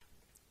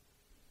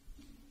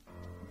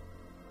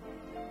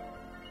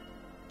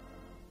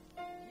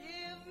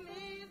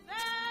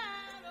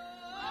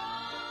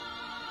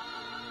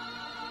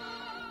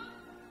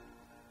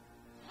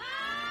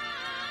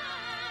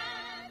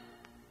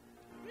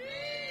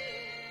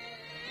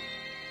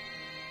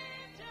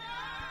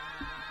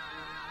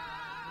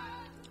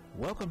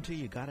Welcome to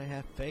You Gotta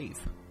Have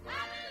Faith.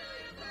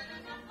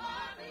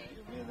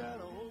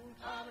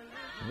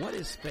 What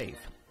is faith?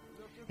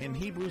 In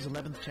Hebrews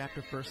 11th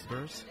chapter, 1st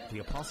verse, the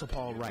Apostle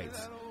Paul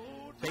writes,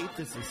 "Faith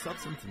is the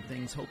substance in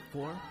things hoped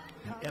for,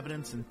 and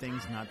evidence in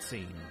things not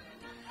seen."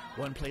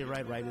 One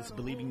playwright writes,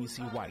 "Believing you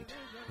see white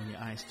when your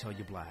eyes tell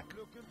you black."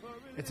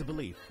 It's a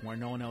belief where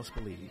no one else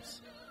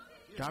believes.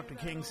 Dr.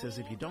 King says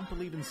if you don't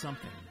believe in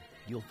something,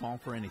 you'll fall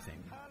for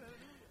anything.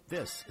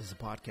 This is a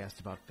podcast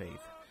about faith.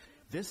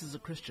 This is a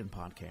Christian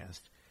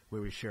podcast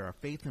where we share our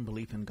faith and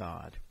belief in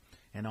God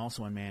and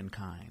also in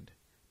mankind,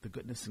 the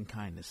goodness and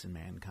kindness in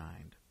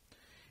mankind.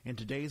 In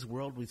today's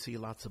world, we see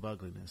lots of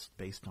ugliness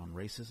based on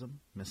racism,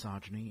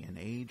 misogyny, and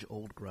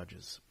age-old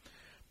grudges.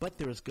 But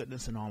there is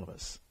goodness in all of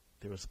us.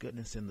 There is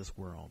goodness in this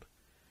world.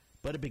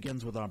 But it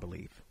begins with our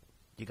belief.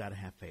 You got to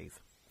have faith.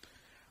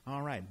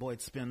 All right, boy,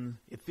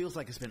 it feels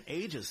like it's been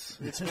ages.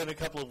 It's been a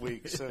couple of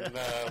weeks,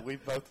 and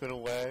we've both been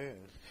away.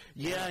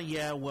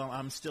 Yeah, well,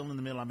 I'm still in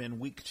the middle. I'm in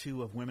week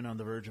 2 of Women on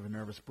the Verge of a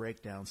Nervous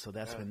Breakdown, so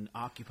that's been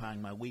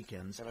occupying my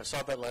weekends. And I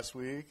saw that last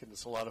week, and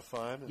it's a lot of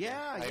fun. And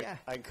Yeah.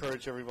 I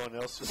encourage everyone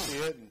else to see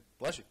it, and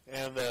bless you.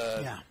 And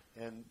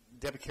and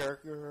Debbie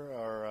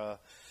Carricker,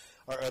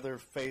 our other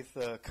faith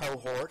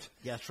cohort.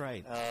 That's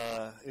right.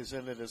 Is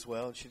in it as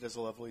well, and she does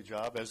a lovely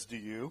job, as do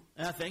you.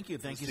 Thank you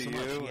so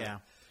much. Yeah.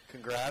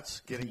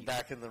 Congrats, getting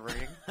back in the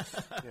ring.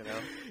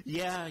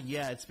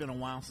 Yeah, it's been a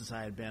while since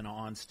I had been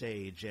on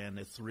stage, and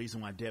it's the reason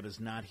why Deb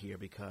is not here,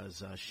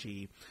 because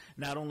she,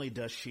 not only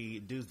does she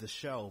do the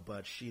show,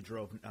 but she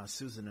drove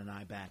Susan and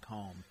I back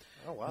home.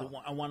 Oh,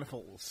 wow. A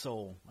wonderful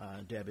soul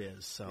Deb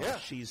is. So yeah.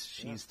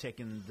 she's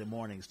taken the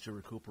mornings to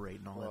recuperate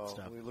and all that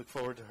stuff. We look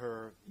forward to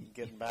her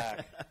getting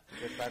back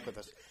with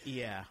us.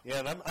 Yeah. Yeah,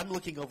 and I'm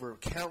looking over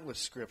countless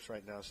scripts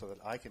right now so that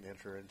I can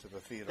enter into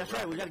the theater. That's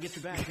right. We got to get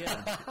you back.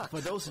 Yeah.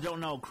 For those who don't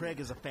know, Craig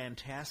is a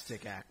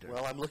fantastic actor.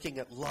 Well, I'm looking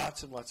at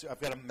lots and lots.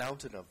 I've got a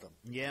mountain of them.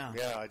 Yeah.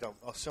 Yeah, I don't.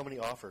 Oh, so many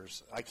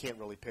offers. I can't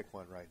really pick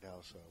one right now.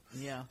 So.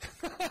 Yeah.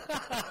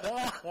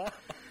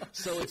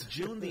 So it's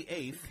June the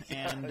 8th,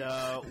 and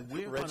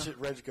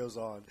Reg goes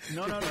on.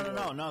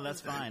 No. That's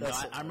fine.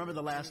 I remember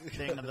the last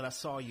thing that I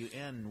saw you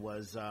in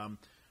was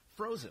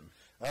Frozen.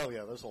 Oh, yeah,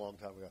 that was a long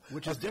time ago.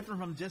 Which is different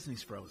from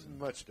Disney's Frozen.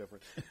 Much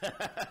different.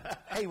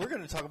 Hey, we're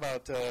going to talk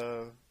about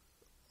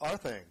our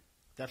thing.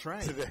 That's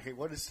right. Today.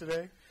 What is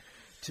today?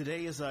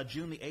 Today is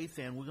June the 8th,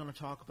 and we're going to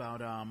talk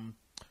about,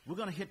 we're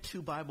going to hit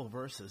 2 Bible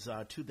verses,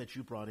 2 that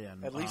you brought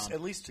in. At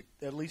least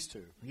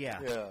 2.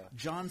 Yeah.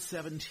 John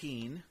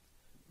 17,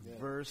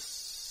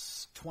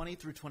 verse 20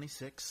 through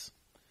 26.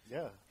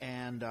 Yeah.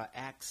 And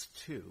Acts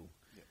 2.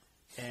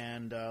 Yeah.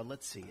 And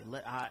let's see.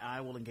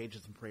 I will engage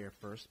in some prayer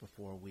first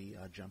before we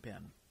jump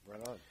in.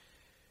 Right on.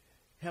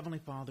 Heavenly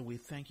Father, we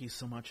thank you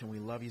so much and we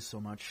love you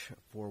so much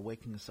for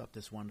waking us up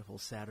this wonderful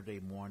Saturday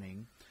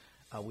morning.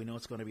 We know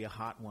it's going to be a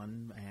hot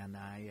one, and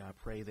I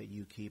pray that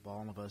you keep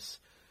all of us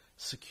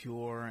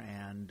secure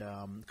and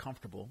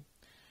comfortable.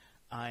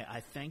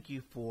 I thank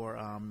you for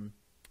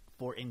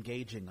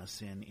engaging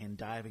us in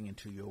diving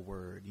into your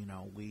word. You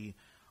know, we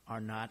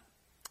are not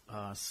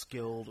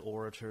skilled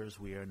orators.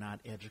 We are not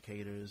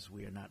educators.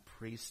 We are not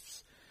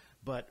priests.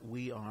 But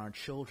we are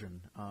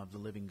children of the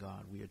living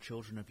God. We are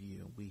children of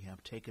you. We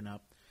have taken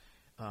up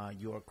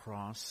your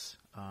cross,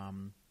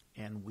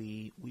 and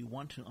we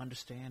want to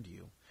understand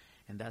you.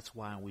 And that's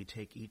why we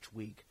take each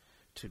week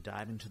to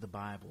dive into the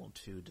Bible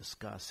to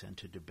discuss and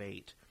to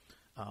debate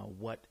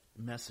what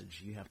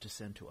message you have to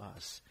send to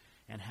us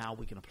and how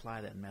we can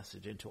apply that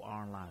message into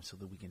our lives so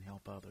that we can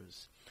help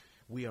others.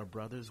 We are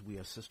brothers. We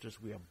are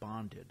sisters. We are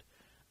bonded.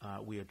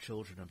 We are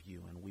children of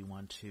you, and we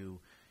want to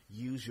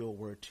use your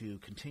word to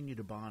continue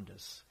to bond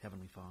us,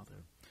 Heavenly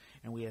Father.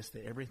 And we ask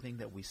that everything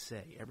that we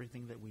say,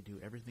 everything that we do,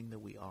 everything that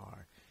we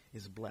are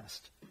is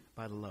blessed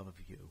by the love of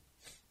you.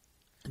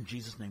 In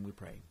Jesus' name we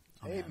pray.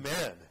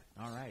 Amen.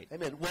 All right.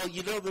 Amen. Well,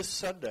 this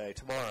Sunday,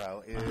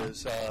 tomorrow,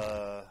 is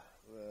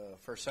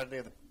first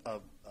Sunday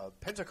of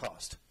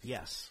Pentecost.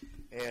 Yes.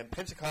 And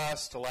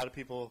Pentecost, a lot of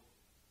people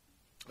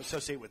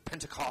associate with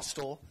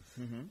Pentecostal,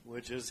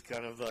 which is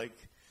kind of like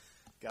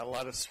got a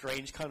lot of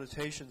strange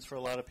connotations for a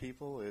lot of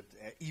people.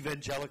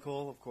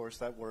 Evangelical, of course,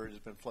 that word has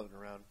been floating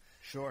around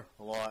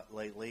a lot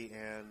lately.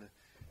 And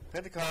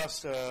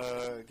Pentecost,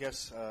 I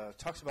guess,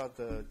 talks about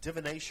the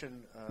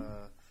divination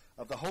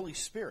of the Holy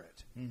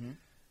Spirit. Mm-hmm.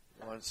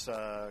 Once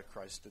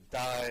Christ had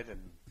died and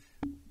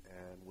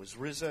was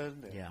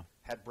risen and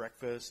had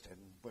breakfast and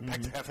went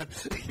back to heaven.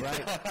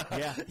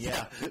 Right.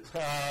 Yeah.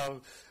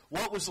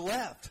 What was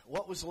left?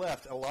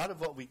 A lot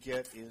of what we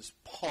get is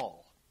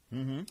Paul.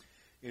 Mm-hmm.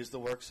 Is the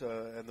works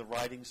and the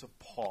writings of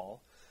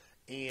Paul.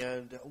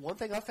 And one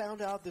thing I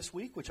found out this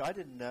week, which I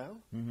didn't know,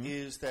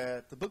 is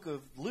that the book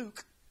of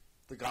Luke,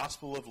 the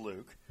Gospel of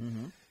Luke,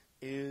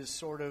 is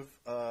sort of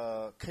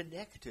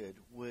connected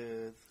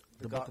with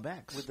the book of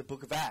Acts. With the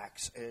book of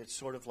Acts. It's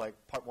sort of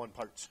like part 1,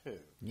 part 2.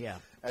 Yeah.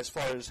 As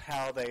far as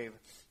how they've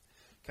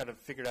kind of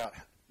figured out,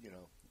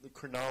 the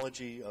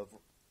chronology of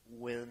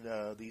when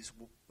these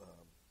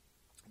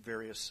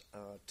various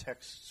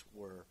texts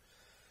were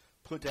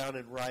put down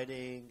in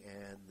writing,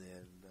 and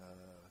then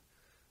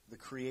the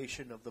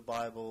creation of the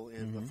Bible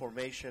in the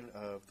formation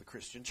of the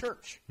Christian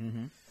church,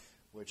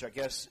 which I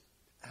guess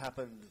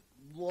happened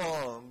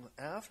long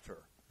after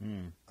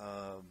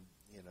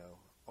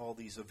all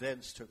these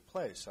events took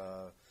place.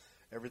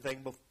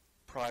 Everything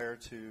prior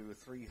to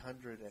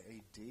 300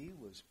 A.D.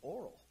 was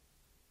oral.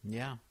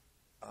 Yeah.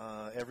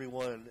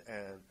 Everyone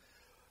and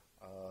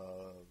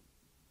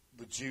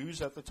the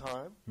Jews at the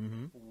time,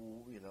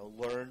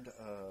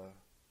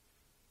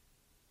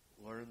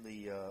 learned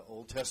the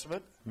Old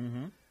Testament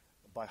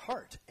by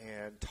heart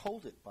and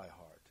told it by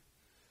heart,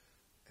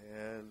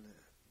 and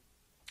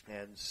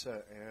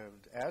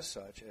as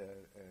such,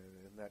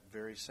 in that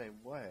very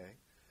same way,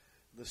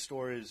 the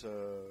stories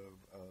of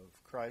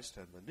Christ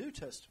and the New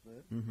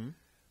Testament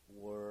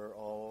were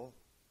all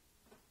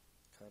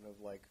kind of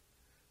like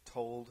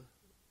told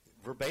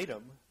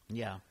verbatim.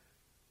 Yeah.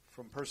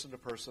 From person to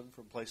person,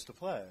 from place to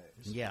place.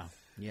 Yeah,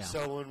 yeah.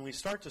 So when we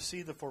start to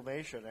see the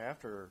formation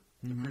after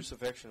the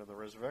crucifixion and the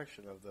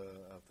resurrection of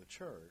the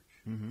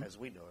church, as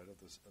we know it, of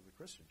the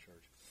Christian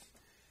church,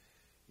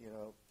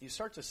 you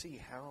start to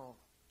see how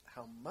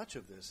much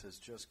of this has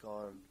just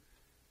gone,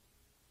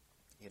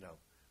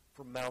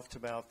 from mouth to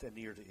mouth and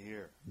ear to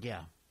ear.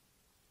 Yeah.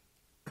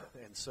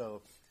 And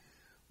so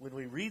when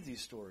we read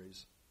these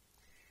stories,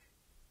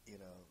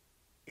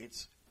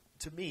 it's,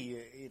 to me,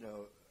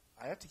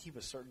 I have to keep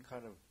a certain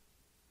kind of,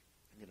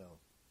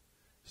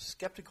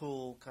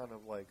 skeptical kind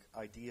of like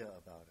idea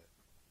about it.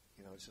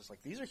 It's just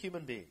like, these are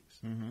human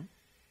beings.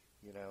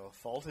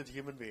 Faulted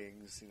human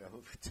beings,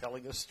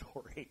 telling a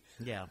story.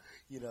 Yeah.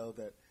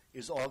 That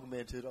is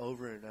augmented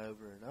over and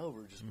over and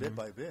over, just bit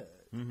by bit.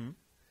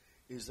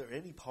 Is there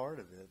any part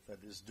of it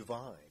that is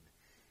divine?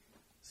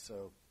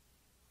 So,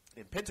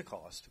 in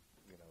Pentecost,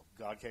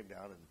 God came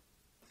down and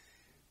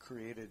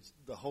created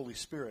the Holy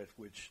Spirit,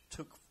 which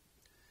took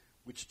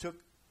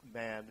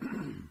man,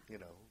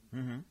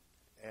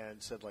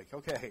 and said, like,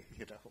 okay,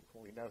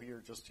 we know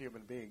you're just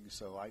human beings,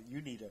 so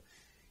you need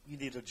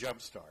a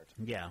jump start.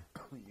 Yeah.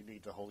 You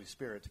need the Holy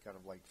Spirit to kind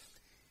of like,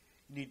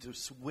 you need to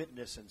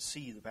witness and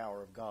see the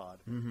power of God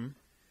in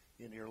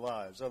your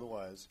lives.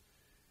 Otherwise,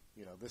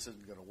 this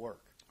isn't going to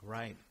work.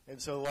 Right.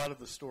 And so a lot of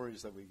the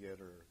stories that we get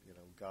are,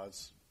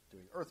 God's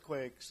doing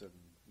earthquakes and,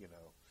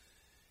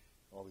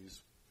 all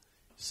these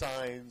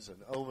signs and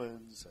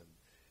omens and,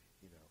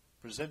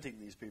 presenting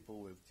these people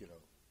with,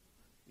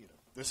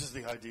 this is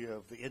the idea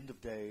of the end of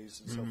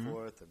days and so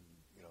forth, and,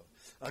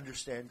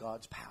 understand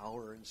God's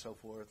power and so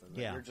forth, and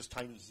that we're just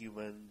tiny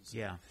humans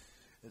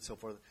and so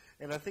forth.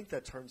 And I think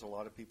that turns a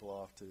lot of people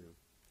off to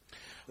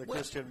the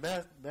Christian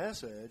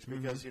message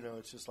because,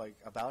 it's just like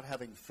about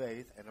having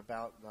faith and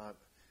about not,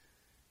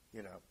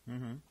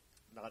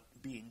 not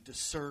being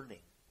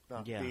discerning,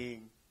 not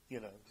being,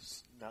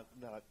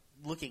 not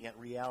looking at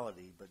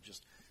reality, but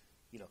just,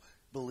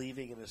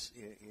 believing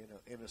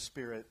in a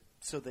spirit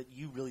so that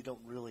you really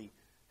don't really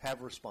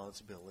have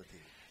responsibility.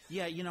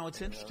 Yeah,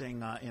 it's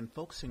interesting in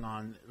focusing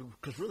on,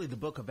 because really the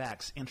book of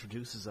Acts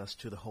introduces us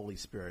to the Holy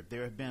Spirit.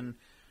 There have been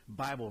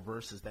Bible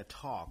verses that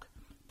talk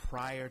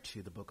prior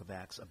to the book of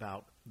Acts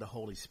about the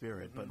Holy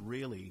Spirit, but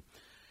really,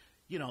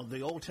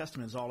 the Old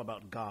Testament is all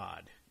about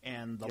God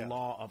and the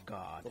law of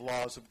God. The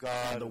laws of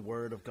God. And the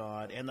word of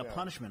God and the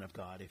punishment of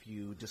God if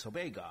you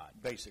disobey God.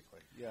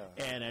 Basically, yeah.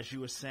 And as you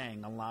were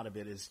saying, a lot of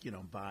it is,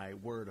 by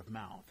word of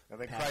mouth. And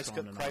then Christ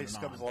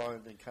comes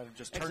along and kind of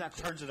just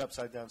turns it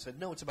upside down and said,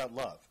 no, it's about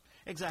love.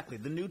 Exactly.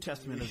 The New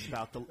Testament is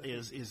about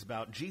is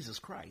about Jesus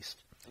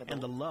Christ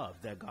and the love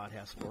that God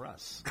has for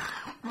us.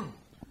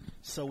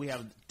 So we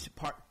have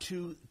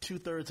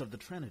two-thirds of the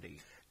Trinity.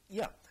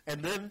 Yeah,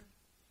 and then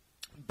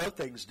both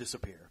things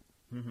disappear,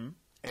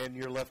 and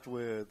you're left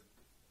with,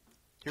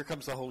 here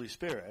comes the Holy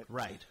Spirit,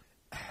 right?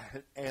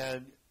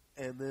 And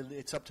then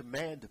it's up to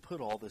man to put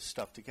all this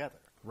stuff together,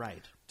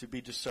 right? To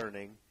be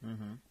discerning,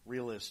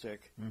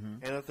 realistic,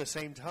 and at the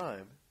same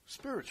time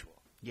spiritual.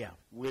 Yeah,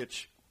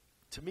 which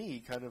to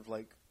me kind of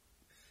like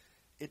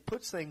it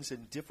puts things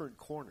in different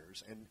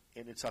corners, and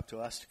it's up to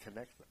us to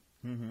connect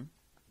them.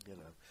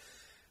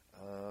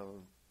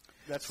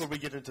 That's where we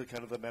get into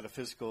kind of the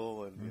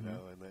metaphysical and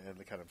and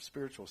the kind of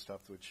spiritual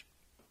stuff, which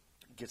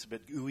gets a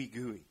bit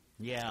gooey.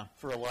 Yeah,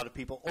 for a lot of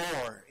people,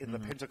 or in the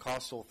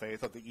Pentecostal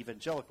faith or the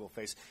evangelical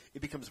faith,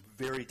 it becomes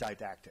very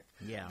didactic.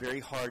 Yeah, very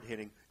hard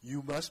hitting.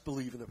 You must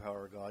believe in the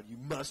power of God. You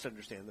must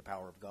understand the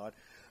power of God.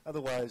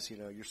 Otherwise,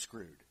 you're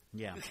screwed.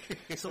 Yeah.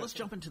 So let's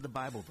jump into the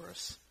Bible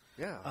verse.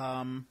 Yeah.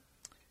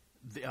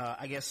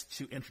 I guess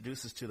to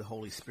introduce us to the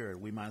Holy Spirit,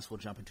 we might as well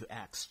jump into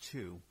Acts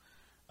 2.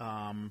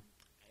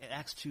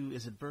 Acts 2,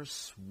 is it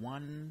verse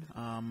 1?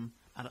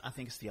 I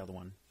think it's the other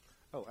one.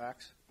 Oh,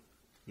 Acts?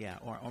 Yeah,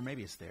 or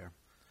maybe it's there.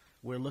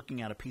 We're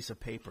looking at a piece of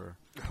paper.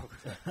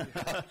 Okay.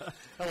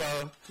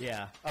 Hello.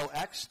 Yeah. Oh,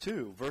 Acts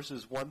 2,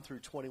 verses 1 through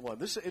 21.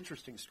 This is an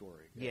interesting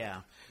story. Yeah.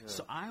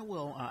 So I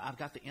will, I've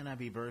got the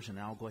NIV version.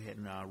 I'll go ahead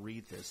and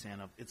read this.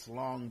 And it's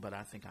long, but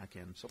I think I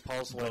can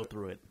go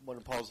through it. One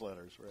of Paul's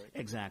letters, right?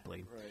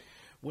 Exactly. Right.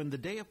 When the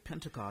day of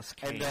Pentecost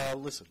came.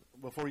 And listen,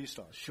 before you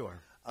start. Sure.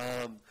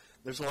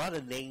 There's a lot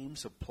of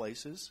names of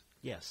places.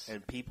 Yes.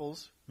 And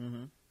peoples.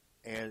 Mm-hmm.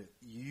 And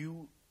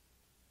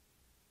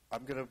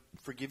I'm going to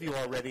forgive you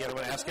already. I'm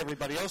going to ask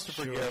everybody else to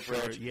forgive. Sure.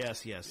 Rich.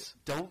 Yes.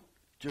 Don't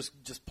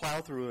just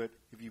plow through it.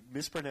 If you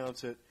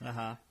mispronounce it,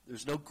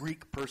 there's no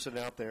Greek person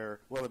out there.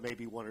 Well, there may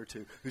be one or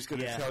two who's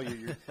going to tell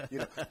you,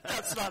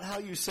 that's not how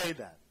you say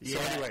that. Yeah,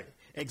 so anyway,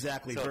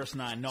 exactly. Verse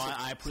 9. No,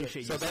 I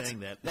appreciate you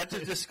saying that. That's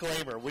a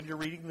disclaimer. When you're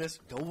reading this,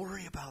 don't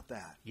worry about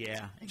that.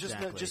 Yeah,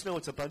 exactly. Just know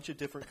it's a bunch of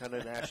different kind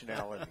of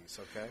nationalities.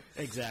 Okay.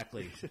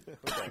 Exactly.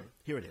 Okay.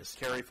 Here it is.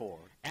 Carry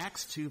forward.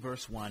 Acts 2,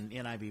 verse 1,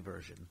 NIV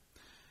version.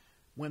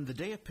 When the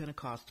day of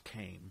Pentecost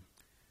came,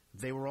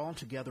 they were all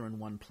together in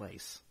one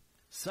place.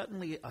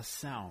 Suddenly a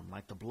sound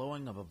like the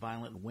blowing of a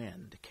violent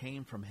wind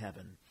came from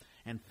heaven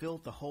and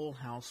filled the whole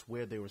house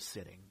where they were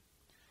sitting.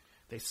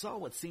 They saw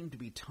what seemed to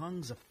be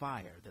tongues of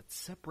fire that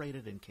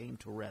separated and came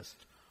to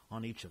rest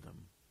on each of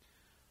them.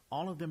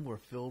 All of them were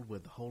filled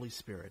with the Holy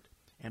Spirit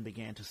and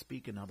began to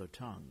speak in other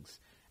tongues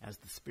as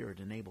the Spirit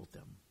enabled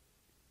them.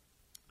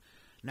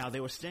 Now they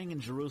were staying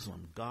in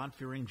Jerusalem,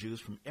 God-fearing Jews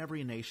from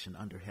every nation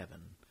under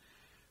heaven.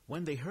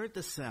 When they heard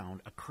the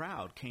sound, a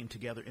crowd came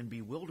together in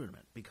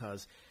bewilderment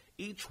because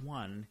each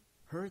one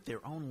heard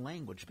their own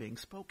language being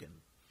spoken.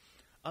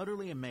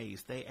 Utterly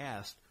amazed, they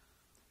asked,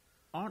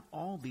 "Aren't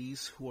all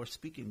these who are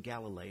speaking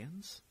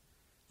Galileans?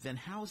 Then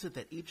how is it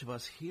that each of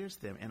us hears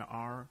them in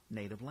our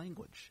native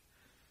language?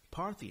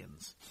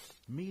 Parthians,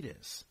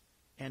 Medes,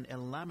 and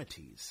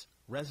Elamites,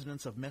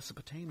 residents of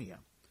Mesopotamia,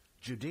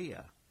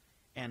 Judea,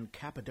 and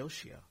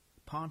Cappadocia,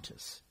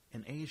 Pontus,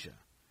 and Asia,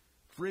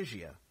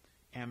 Phrygia,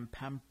 and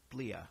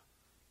Pamphylia,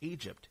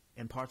 Egypt,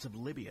 and parts of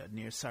Libya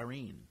near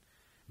Cyrene,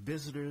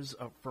 visitors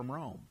from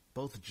Rome,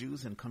 both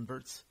Jews and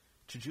converts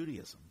to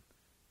Judaism,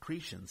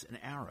 Cretans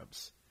and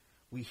Arabs.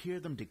 We hear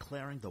them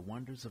declaring the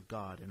wonders of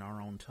God in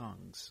our own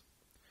tongues."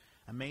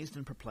 Amazed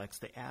and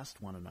perplexed, they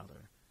asked one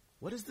another,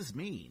 "What does this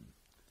mean?"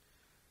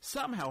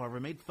 Some, however,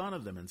 made fun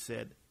of them and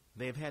said,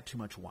 "They have had too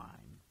much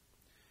wine."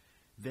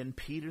 Then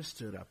Peter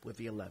stood up with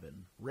the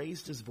 11,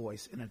 raised his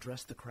voice, and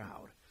addressed the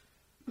crowd.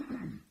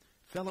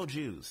 "Fellow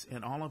Jews,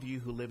 and all of you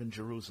who live in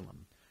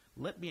Jerusalem,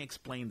 let me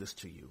explain this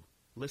to you.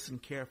 Listen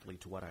carefully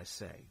to what I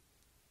say.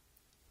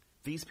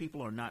 These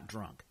people are not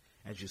drunk,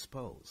 as you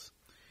suppose.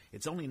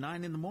 It's only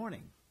 9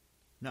 a.m.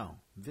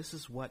 No, this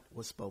is what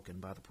was spoken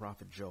by the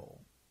prophet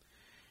Joel.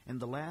 In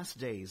the last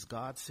days,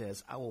 God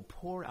says, I will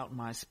pour out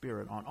my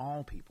Spirit on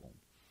all people.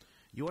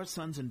 Your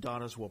sons and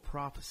daughters will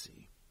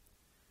prophesy.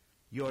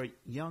 Your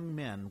young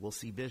men will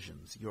see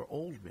visions. Your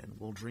old men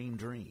will dream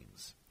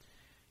dreams.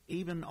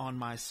 Even on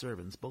my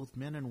servants, both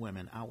men and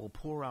women, I will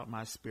pour out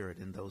my Spirit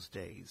in those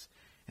days,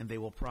 and they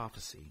will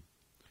prophesy.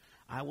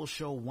 I will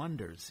show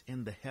wonders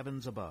in the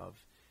heavens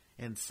above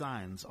and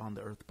signs on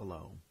the earth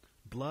below,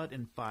 blood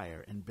and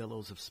fire and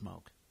billows of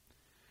smoke.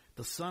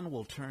 The sun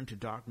will turn to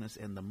darkness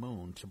and the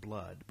moon to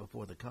blood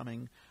before the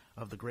coming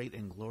of the great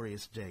and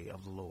glorious day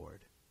of the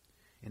Lord.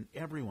 And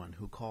everyone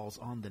who calls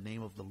on the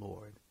name of the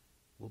Lord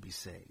will be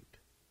saved."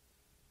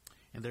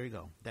 And there you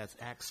go. That's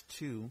Acts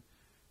 2,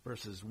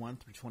 verses 1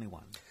 through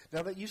 21.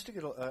 Now, that used to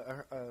get,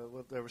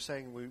 what they were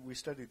saying, we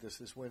studied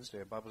this Wednesday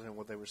at Bible Study,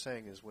 what they were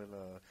saying is when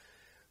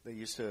they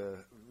used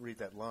to read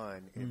that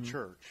line in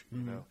church, you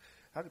know,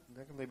 how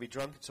can they be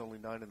drunk? It's only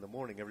 9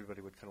 a.m.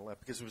 Everybody would kind of laugh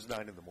because it was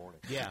 9 a.m.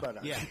 Yeah,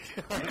 but,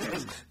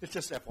 it's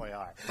just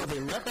FYI. Oh, they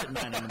left at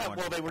 9 a.m.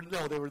 Well, they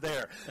were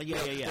there.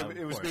 Yeah.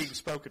 It was being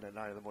spoken at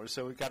 9 a.m.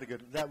 So we got a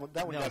good that one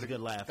got a good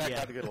laugh. That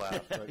got a good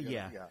laugh. But,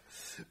 yeah.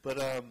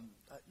 But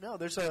no,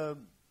 there's a.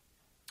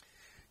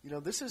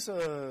 This is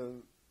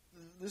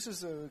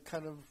a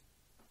kind of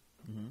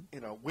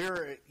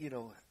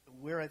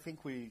where I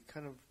think we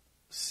kind of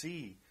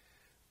see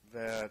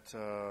that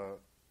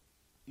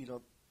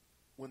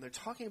when they're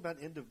talking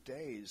about end of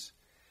days,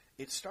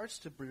 it starts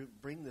to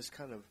bring this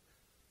kind of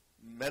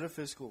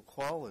metaphysical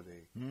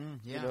quality,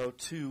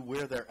 to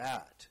where they're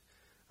at.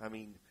 I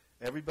mean,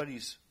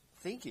 everybody's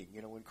thinking,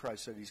 when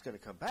Christ said He's going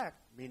to come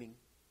back, meaning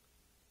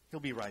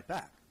He'll be right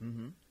back,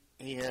 and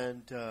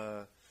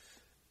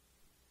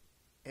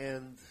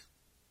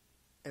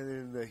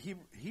in the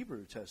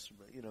Hebrew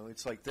Testament,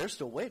 it's like they're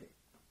still waiting.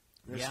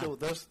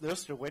 They're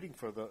still waiting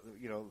for the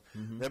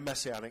their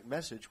messianic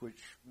message,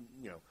 which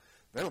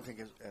they don't think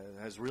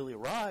has really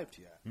arrived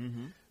yet.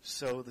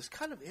 So this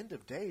kind of end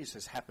of days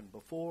has happened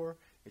before.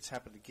 It's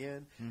happened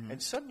again,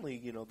 and suddenly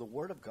the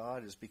Word of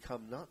God has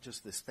become not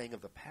just this thing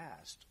of the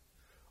past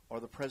or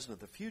the present or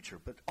the future,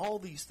 but all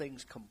these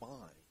things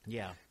combined.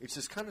 Yeah, it's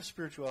this kind of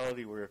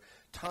spirituality where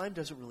time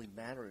doesn't really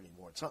matter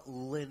anymore. It's not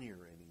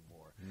linear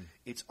anymore.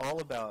 It's all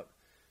about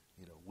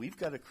we've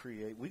got to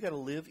create. We've got to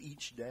live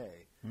each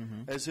day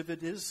as if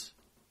it is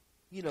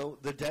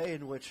the day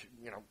in which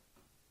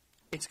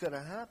it's going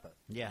to happen.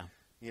 Yeah.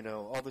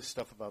 All this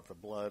stuff about the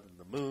blood and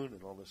the moon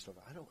and all this stuff.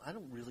 I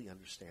don't really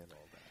understand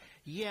all that.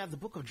 Yeah, the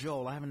book of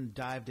Joel. I haven't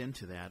dived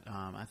into that.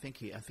 I think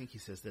he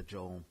says that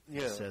Joel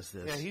says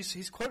this. Yeah,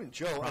 he's quoting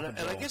Joel, and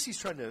Joel. I guess he's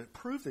trying to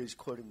prove that he's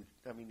quoting.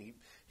 I mean,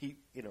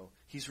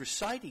 he's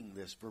reciting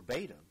this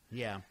verbatim.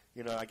 Yeah.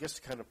 I guess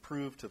to kind of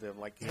prove to them,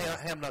 like,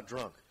 hey, I'm not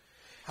drunk.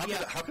 How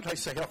could I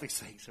say all these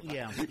things? About,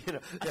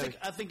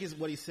 I think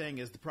what he's saying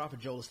is the prophet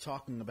Joel is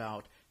talking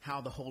about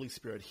how the Holy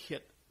Spirit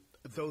hit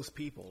those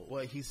people.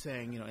 Well, he's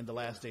saying, in the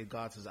last day,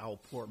 God says, I will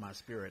pour my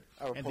Spirit.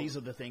 And these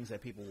are the things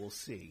that people will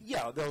see.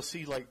 Yeah, they'll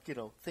see,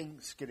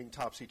 things getting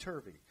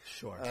topsy-turvy.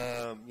 Sure.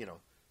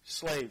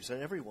 Slaves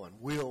and everyone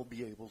will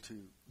be able to,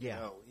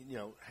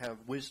 have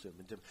wisdom.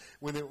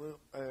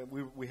 And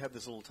we had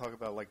this little talk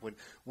about, like,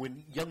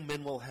 when young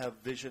men will have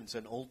visions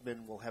and old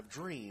men will have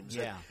dreams.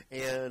 Yeah.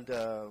 And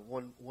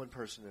one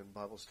person in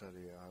Bible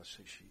study,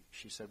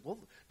 she said, well,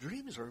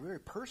 dreams are a very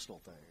personal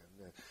thing.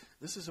 And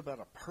this is about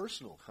a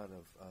personal kind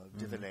of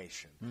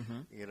divination,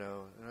 And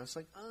I was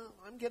like,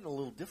 I'm getting a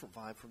little different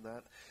vibe from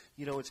that.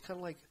 It's kind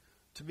of like,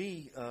 to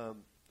me,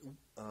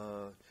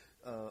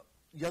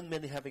 young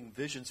men having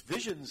visions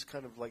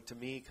kind of like, to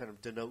me, kind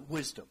of denote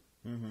wisdom.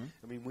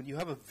 I mean, when you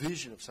have a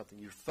vision of something,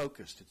 you're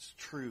focused. It's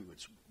true.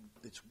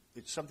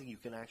 It's something you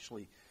can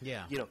actually,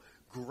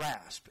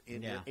 grasp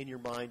in your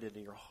mind and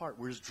in your heart.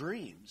 Whereas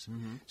dreams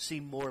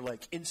seem more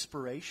like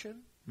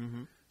inspiration.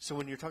 So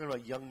when you're talking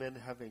about young men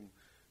having,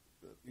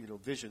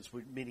 visions,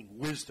 meaning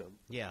wisdom,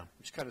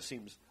 which kind of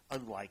seems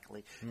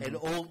unlikely, and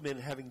old men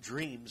having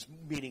dreams,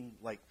 meaning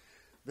like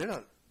they're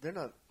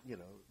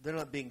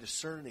not being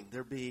discerning.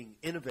 They're being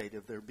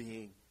innovative. They're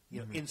being,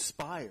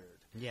 inspired.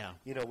 Yeah.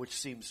 Which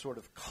seems sort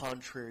of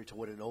contrary to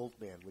what an old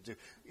man would do.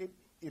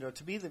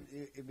 To me,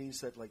 it means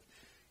that, like,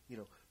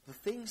 the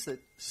things that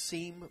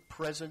seem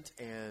present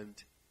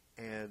and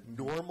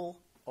normal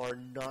are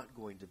not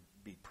going to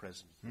be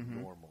present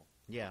and normal.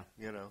 Yeah.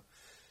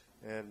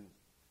 And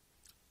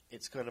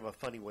it's kind of a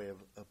funny way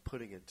of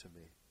putting it to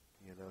me.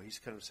 He's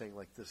kind of saying,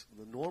 like, this: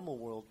 the normal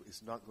world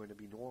is not going to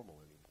be normal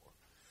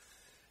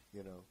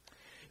anymore.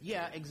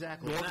 Yeah,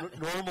 exactly.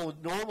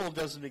 Normal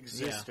doesn't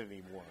exist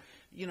anymore.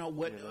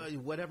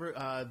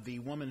 Whatever the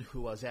woman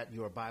who was at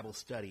your Bible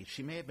study,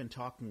 she may have been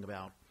talking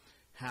about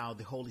how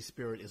the Holy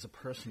Spirit is a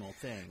personal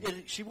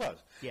thing. She was.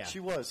 Yeah.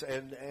 She was.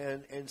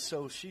 And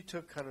so she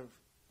took kind of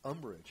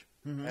umbrage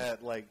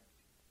at, like,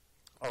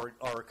 or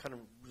kind of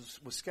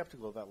was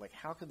skeptical about, like,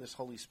 how can this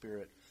Holy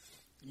Spirit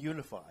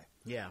unify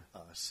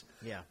us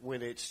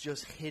when it's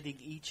just hitting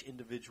each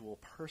individual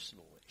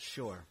personally?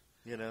 Sure.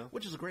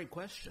 Which is a great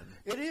question.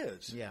 It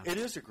is. Yeah. It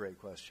is a great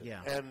question.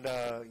 Yeah. And,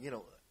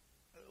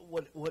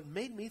 what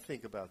made me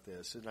think about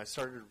this, and I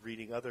started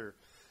reading other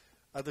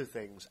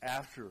things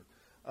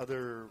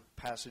other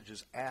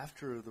passages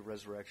after the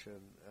resurrection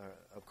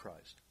of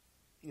Christ.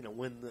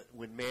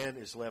 When man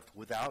is left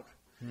without,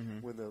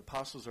 when the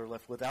apostles are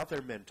left without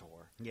their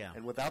mentor,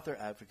 and without their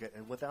advocate,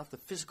 and without the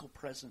physical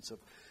presence of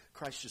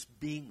Christ just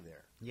being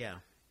there. Yeah.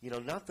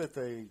 Not that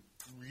they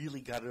really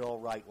got it all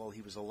right while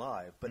he was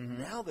alive, but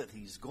now that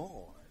he's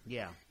gone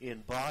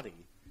in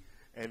body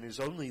and is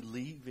only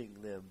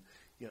leaving them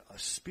a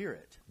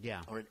spirit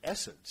or an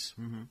essence,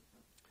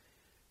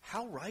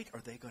 how right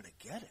are they going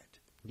to get it?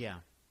 Yeah.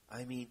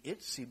 I mean,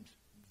 it seems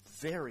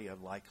very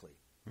unlikely,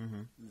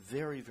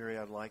 very, very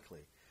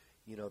unlikely.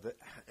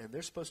 And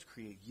they're supposed to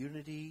create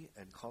unity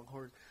and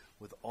concord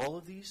with all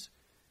of these,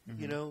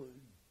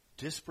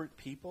 disparate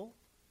people,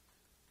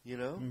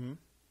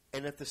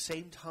 and at the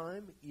same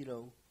time,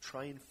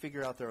 try and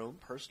figure out their own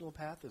personal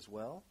path as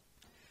well.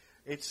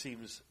 It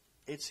seems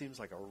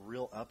like a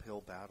real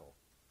uphill battle.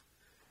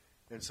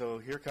 And so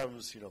here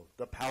comes,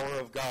 the power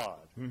of God.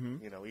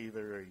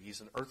 Either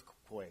he's an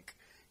earthquake,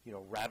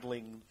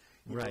 rattling,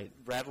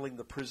 rattling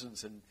the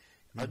prisons and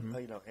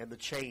and the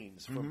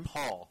chains from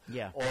Paul.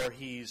 Yeah. Or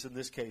he's, in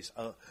this case,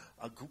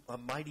 a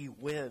mighty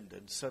wind,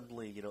 and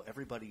suddenly,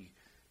 everybody,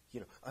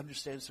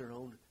 understands their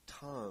own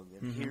tongue,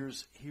 and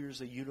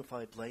here's a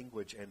unified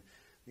language, and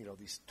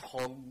these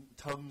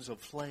tongues of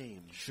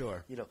flame,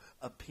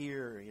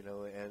 appear,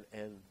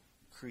 and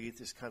create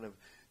this kind of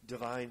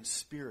divine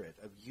spirit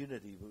of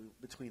unity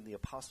between the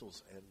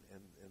apostles and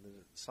the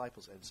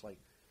disciples. And it's like,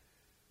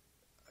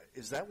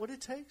 is that what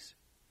it takes?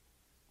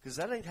 Because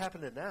that ain't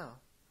happening now.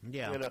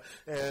 Yeah.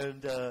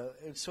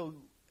 And so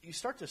you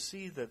start to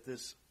see that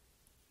this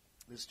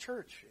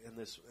church and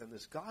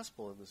this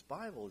gospel and this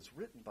Bible is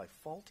written by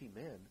faulty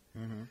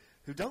men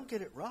who don't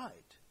get it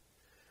right.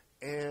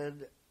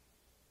 And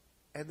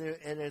at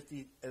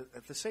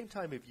the same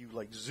time, if you,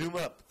 like, zoom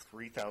up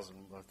 3,000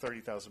 or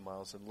 30,000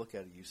 miles and look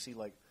at it, you see,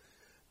 like,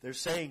 they're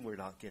saying we're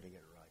not getting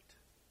it right.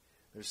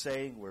 They're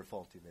saying we're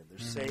faulty men. They're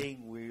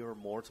saying we are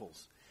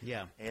mortals.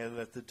 Yeah. And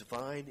that the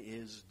divine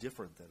is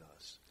different than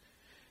us.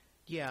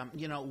 Yeah,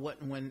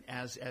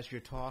 as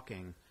you're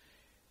talking,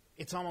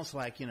 it's almost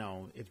like,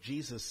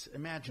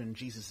 imagine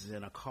Jesus is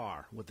in a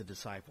car with the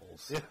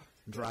disciples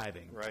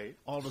driving. Right.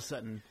 All of a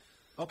sudden,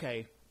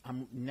 okay,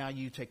 now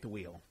you take the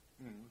wheel.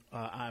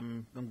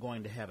 I'm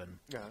going to heaven.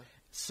 Yeah.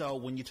 So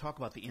when you talk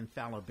about the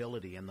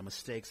infallibility and the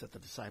mistakes that the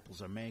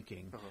disciples are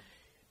making,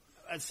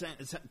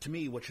 to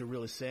me, what you're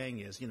really saying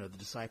is, the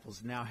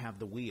disciples now have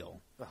the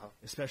wheel,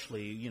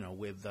 especially,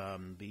 with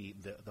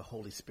the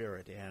Holy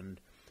Spirit and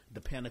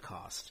the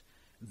Pentecost.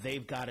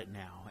 They've got it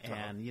now,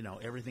 and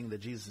everything that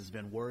Jesus has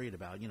been worried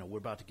about. We're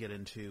about to get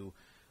into,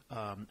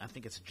 I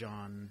think it's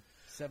John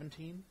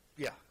 17.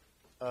 Yeah,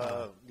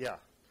 yeah.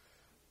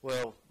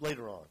 Well,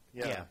 later on,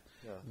 yeah.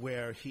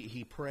 Where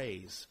he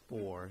prays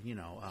for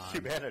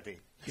humanity.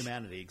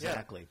 Humanity,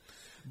 exactly. Yeah.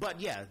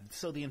 But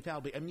so the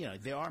infallibility,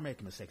 they are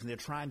making mistakes, and they're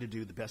trying to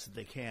do the best that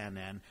they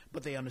can,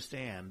 but they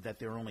understand that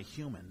they're only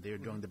human. They're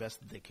doing the best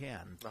that they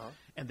can,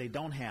 and they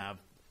don't have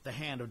the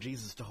hand of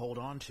Jesus to hold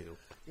on to.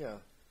 Yeah.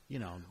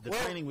 The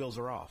training wheels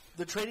are off.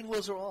 The training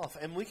wheels are off,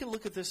 and we can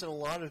look at this in a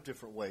lot of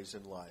different ways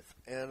in life.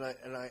 And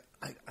I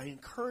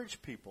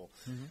encourage people,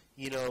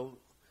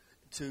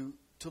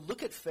 to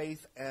look at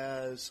faith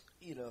as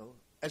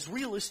as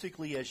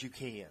realistically as you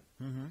can,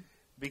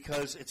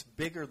 because it's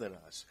bigger than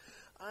us.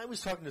 I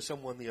was talking to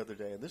someone the other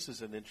day, and this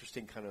is an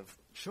interesting kind of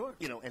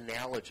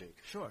analogy.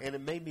 Sure. And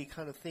it made me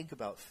kind of think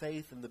about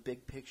faith in the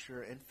big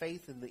picture and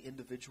faith in the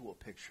individual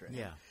picture.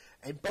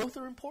 And both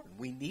are important.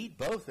 We need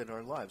both in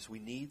our lives. We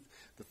need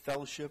the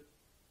fellowship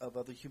of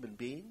other human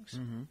beings.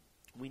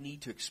 We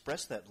need to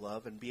express that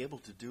love and be able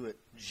to do it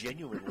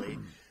genuinely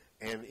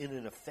and in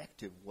an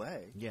effective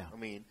way. Yeah.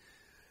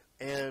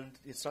 And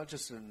it's not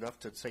just enough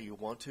to say you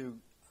want to.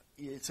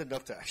 It's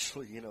enough to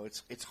actually,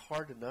 it's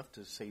hard enough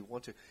to say you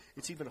want to.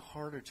 It's even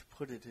harder to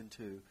put it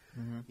into,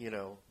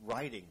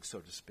 writing, so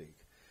to speak.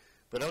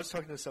 But I was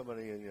talking to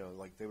somebody,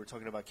 like they were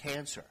talking about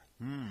cancer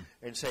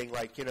and saying,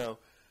 like,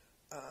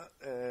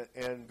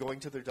 and going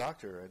to their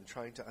doctor and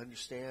trying to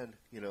understand,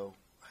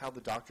 how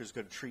the doctor is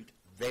going to treat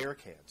their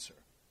cancer,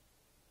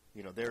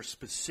 their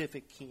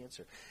specific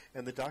cancer.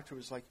 And the doctor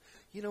was like,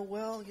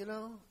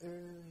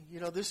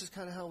 this is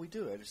kind of how we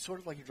do it. It's sort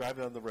of like you're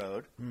driving on the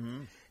road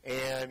and,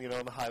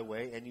 on the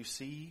highway, and you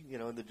see,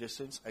 in the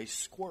distance, a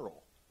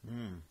squirrel,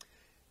 and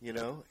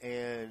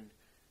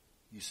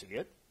you see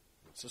it.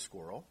 It's a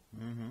squirrel.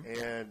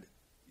 And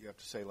you have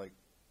to say, like,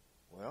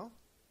 well,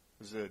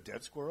 is it a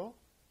dead squirrel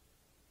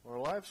or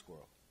a live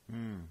squirrel? I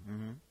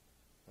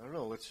don't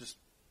know.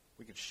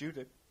 We could shoot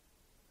it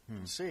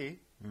and see.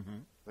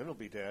 Then it'll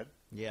be dead.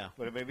 Yeah.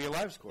 But it may be a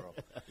live squirrel.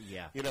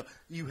 Yeah.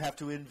 You have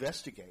to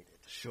investigate it.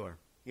 Sure.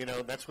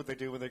 That's what they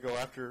do when they go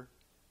after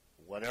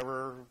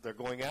whatever they're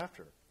going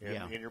after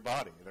in your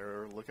body.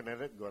 They're looking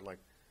at it and going like,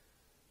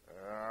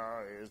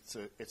 it's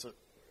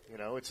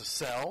a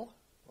cell,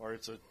 or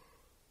it's a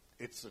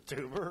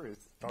tumor,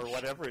 or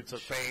whatever. It's a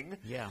thing.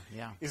 Yeah.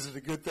 Is it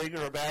a good thing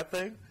or a bad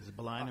thing? Is it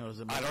benign or is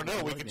it I don't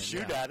know. We can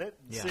shoot at it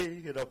and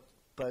see,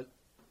 but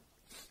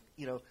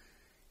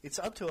it's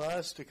up to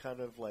us to kind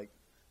of like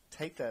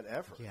take that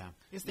effort. Yeah.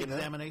 It's the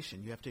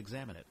examination. You have to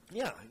examine it.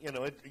 Yeah. You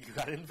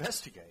got to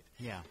investigate.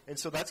 Yeah. And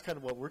so that's kind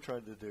of what we're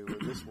trying to do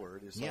with this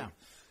word is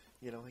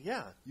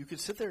you can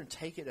sit there and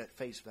take it at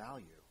face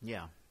value.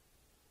 Yeah.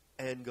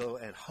 And go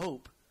and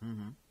hope,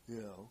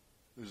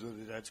 is it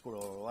a dead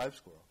squirrel or a live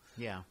squirrel?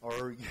 Yeah.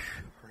 Or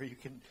you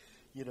can,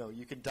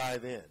 you can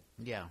dive in.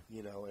 Yeah.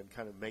 And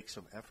kind of make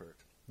some effort.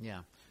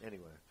 Yeah.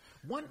 Anyway.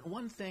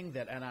 One thing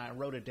and I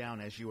wrote it down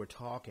as you were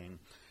talking,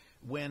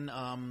 when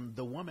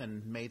the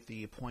woman made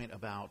the point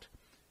about,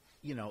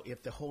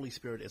 if the Holy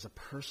Spirit is a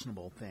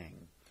personable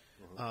thing,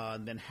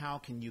 then how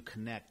can you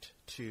connect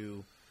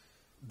to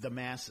the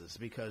masses?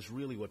 Because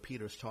really what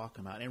Peter's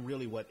talking about, and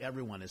really what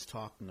everyone is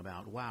talking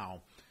about,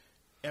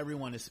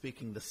 everyone is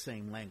speaking the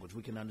same language.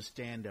 We can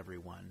understand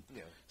everyone.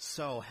 Yeah.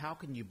 So how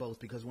can you both?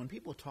 Because when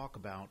people talk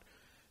about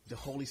the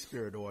Holy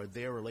Spirit or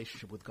their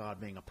relationship with God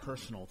being a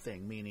personal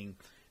thing, meaning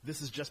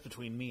this is just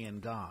between me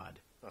and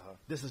God,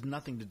 this has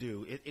nothing to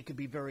do. It could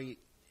be very,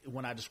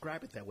 when I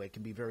describe it that way, it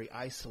can be very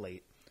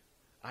isolating.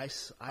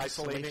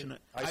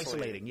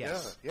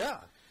 Yes. Yeah.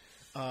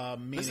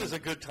 This is Meaning, a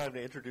good time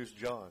to introduce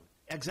John.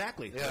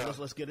 exactly. Yeah.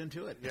 So let's get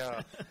into it.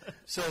 Yeah.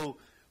 So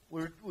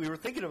we were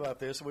thinking about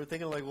this, and we were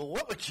thinking like, well,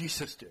 what would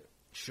Jesus do?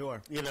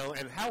 Sure.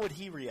 And how would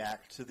he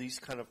react to these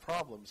kind of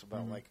problems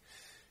about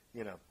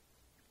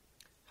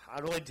how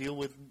do I deal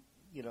with,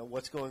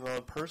 what's going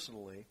on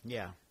personally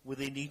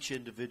within each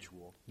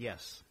individual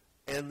Yes.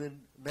 and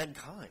then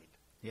mankind.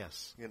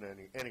 Yes.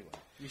 Anyway,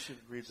 you should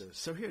read this.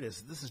 So here it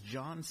is. This is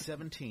John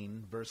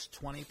 17, verse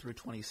 20 through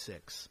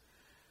 26.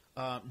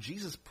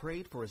 Jesus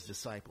prayed for his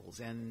disciples,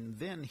 and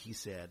then he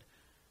said,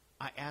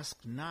 I ask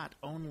not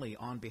only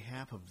on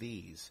behalf of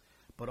these,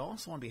 but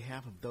also on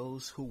behalf of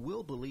those who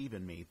will believe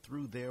in me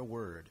through their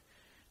word,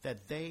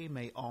 that they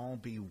may all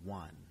be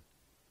one.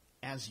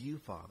 As you,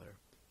 Father,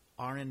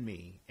 are in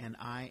me, and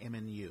I am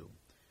in you,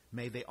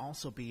 may they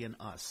also be in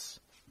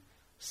us,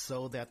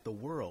 so that the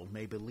world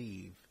may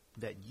believe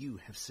that you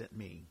have sent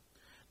me.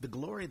 The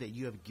glory that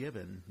you have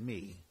given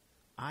me,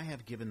 I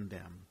have given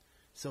them,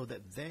 so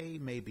that they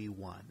may be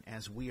one,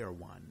 as we are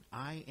one,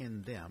 I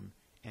in them,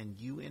 and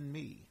you in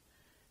me,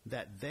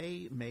 that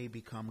they may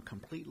become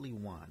completely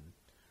one,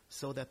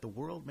 so that the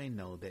world may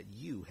know that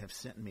you have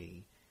sent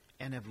me,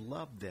 and have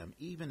loved them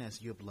even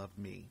as you have loved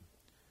me.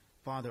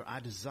 Father, I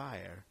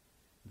desire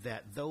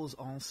that those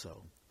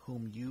also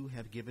whom you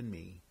have given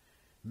me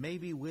may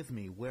be with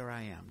me where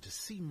I am, to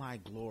see my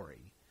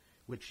glory,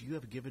 which you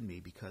have given me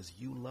because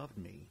you loved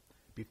me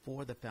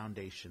before the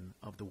foundation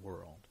of the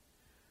world.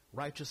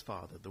 Righteous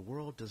Father, the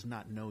world does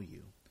not know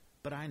you,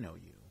 but I know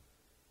you.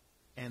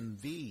 And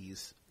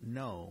these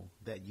know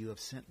that you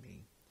have sent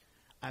me.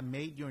 I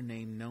made your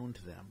name known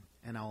to them,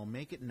 and I will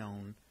make it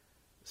known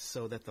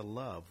so that the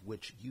love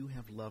which you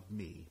have loved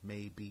me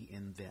may be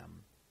in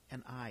them,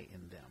 and I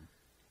in them.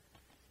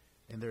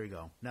 And there you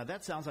go. Now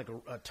that sounds like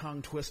a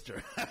tongue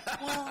twister.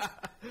 Well,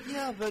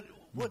 yeah, but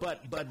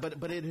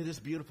it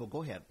is beautiful.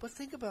 Go ahead. But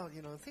think about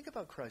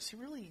Christ. He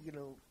really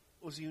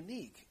was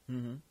unique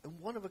and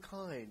one of a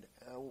kind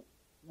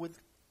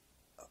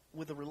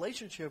with a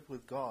relationship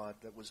with God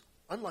that was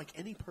unlike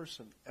any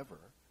person ever.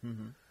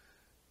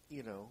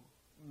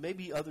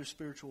 Maybe other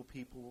spiritual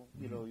people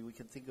we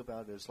can think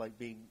about as like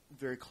being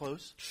very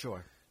close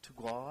to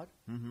God,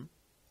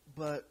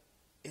 but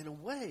in a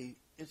way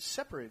it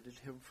separated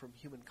him from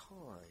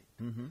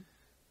humankind.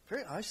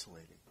 Very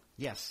isolating.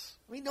 Yes.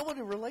 I mean, no one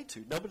to relate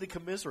to, nobody to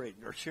commiserate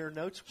or share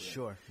notes with.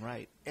 Sure,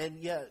 right. And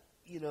yet,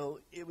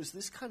 it was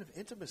this kind of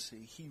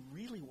intimacy he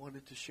really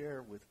wanted to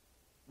share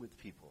with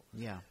people.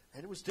 Yeah.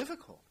 And it was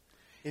difficult.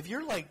 If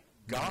you're like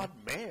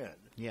God-man,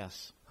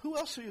 yes, who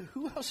else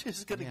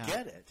is going to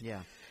get it? Yeah.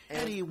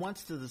 And he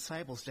wants the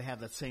disciples to have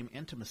that same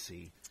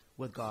intimacy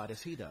with God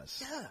as he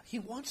does. Yeah, he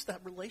wants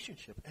that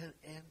relationship.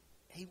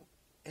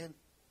 And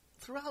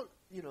throughout,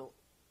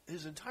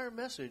 his entire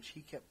message,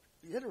 he kept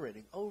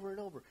iterating over and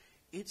over.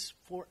 It's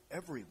for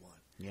everyone.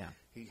 Yeah.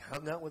 He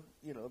hung out with,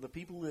 the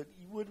people that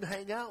you wouldn't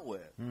hang out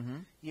with.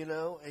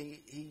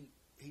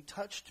 He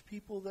touched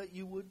people that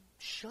you would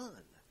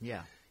shun.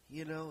 Yeah.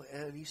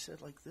 And he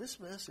said, like, this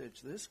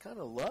message, this kind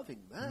of loving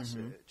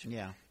message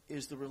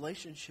is the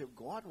relationship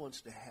God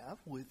wants to have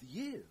with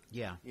you.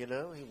 Yeah. He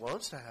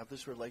wants to have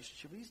this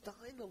relationship. He's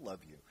dying to love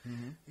you.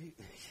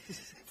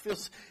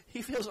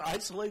 He feels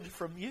isolated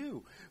from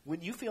you.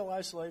 When you feel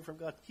isolated from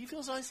God, he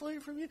feels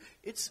isolated from you.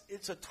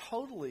 It's a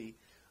totally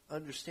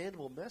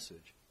understandable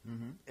message.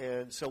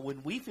 And so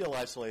when we feel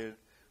isolated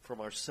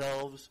from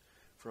ourselves,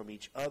 from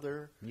each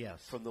other,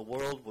 from the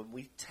world, when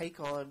we take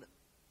on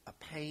a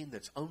pain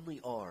that's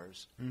only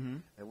ours,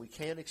 and we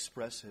can't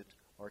express it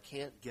or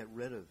can't get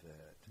rid of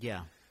it.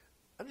 Yeah.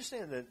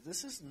 Understand that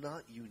this is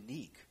not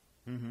unique.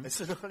 It's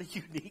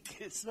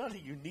not a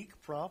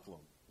unique problem.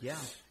 Yeah.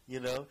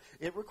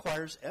 It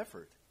requires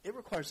effort. It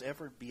requires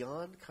effort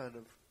beyond kind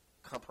of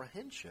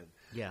comprehension.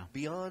 Yeah.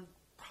 Beyond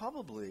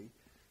probably,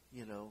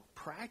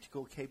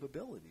 practical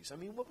capabilities. I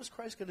mean, what was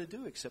Christ going to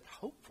do except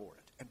hope for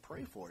it and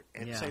pray for it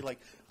and say, like,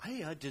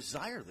 hey, I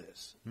desire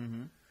this.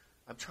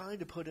 I'm trying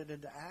to put it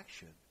into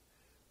action,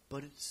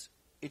 but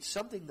it's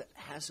something that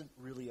hasn't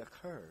really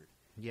occurred.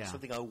 Yeah.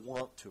 Something I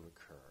want to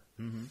occur.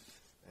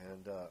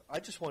 And I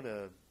just want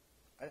to,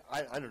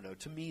 I don't know,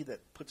 to me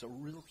that puts a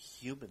real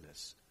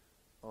humanness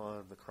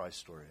on the Christ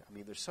story. I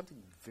mean, there's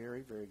something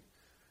very, very,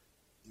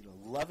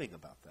 loving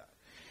about that.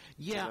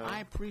 Yeah, I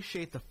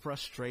appreciate the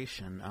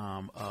frustration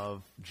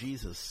of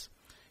Jesus.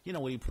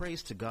 When he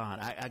prays to God,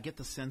 I get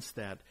the sense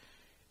that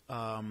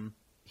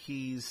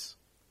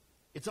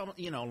it's almost,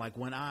 like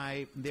when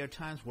there are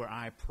times where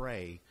I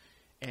pray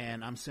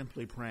and I'm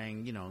simply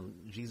praying,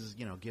 Jesus,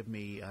 give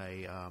me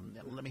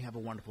let me have a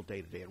wonderful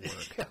day today at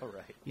work. Yeah,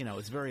 right.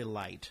 It's very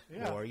light.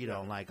 Yeah, or,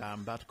 like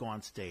I'm about to go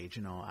on stage,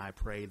 I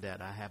pray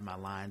that I have my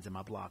lines and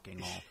my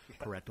blocking all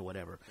correct or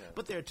whatever. Yeah.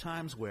 But there are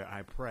times where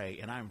I pray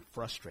and I'm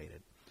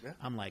frustrated. Yeah.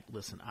 I'm like,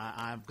 listen,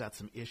 I've got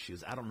some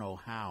issues. I don't know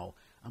how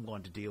I'm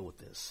going to deal with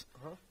this.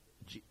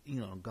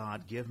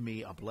 God, give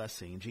me a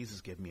blessing. Jesus,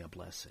 give me a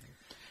blessing.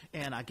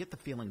 And I get the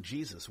feeling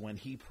Jesus, when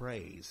he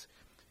prays,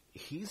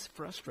 he's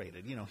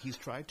frustrated. He's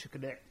tried to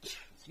connect.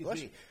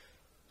 Bless you.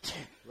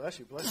 Bless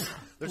you.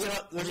 There's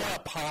a lot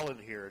of pollen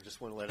here. I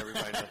just want to let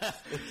everybody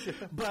know.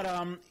 But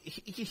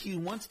he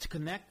wants to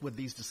connect with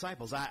these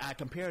disciples. I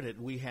compared it.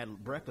 We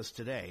had breakfast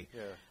today.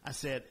 Yeah. I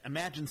said,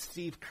 imagine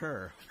Steve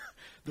Kerr,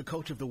 the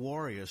coach of the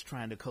Warriors,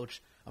 trying to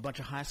coach a bunch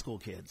of high school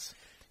kids.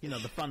 The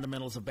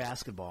fundamentals of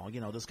basketball.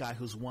 This guy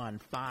who's won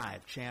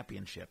 5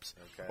 championships.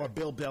 Okay. Or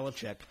Bill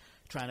Belichick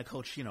trying to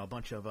coach, a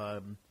bunch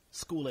of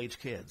school-age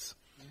kids.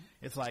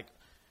 It's like,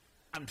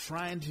 I'm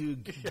trying to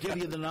give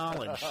you the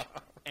knowledge,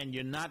 and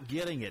you're not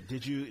getting it.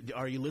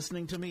 Are you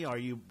listening to me? Or are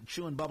you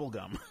chewing bubble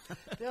gum?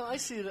 No, I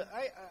see that.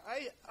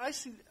 I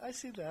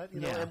see that.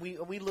 And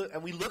we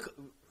look.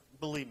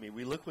 Believe me,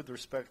 we look with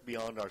respect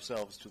beyond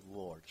ourselves to the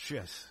Lord.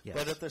 Yes.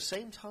 But at the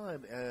same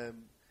time,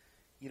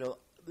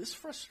 this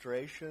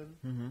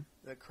frustration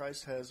that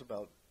Christ has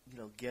about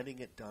getting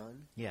it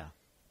done. Yeah.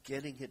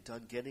 Getting it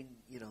done, getting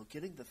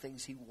the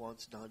things he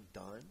wants done.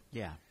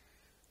 Yeah.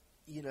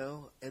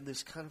 And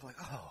this kind of like,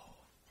 oh,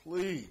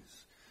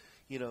 please,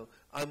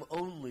 I'm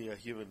only a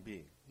human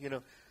being.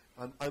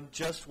 I'm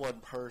just one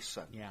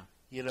person. Yeah.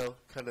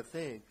 Kind of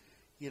thing.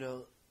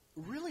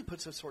 Really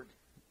puts a sort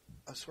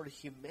of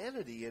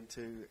humanity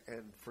into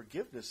and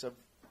forgiveness of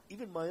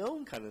even my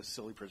own kind of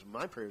silly prayers.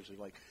 My prayers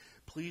are like,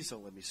 please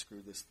don't let me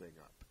screw this thing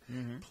up.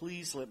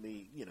 Please let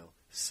me,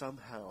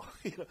 somehow,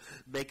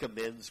 make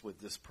amends with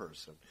this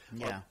person.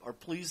 Yeah. Or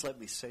please let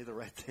me say the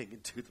right thing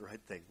and do the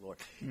right thing, Lord.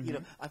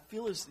 I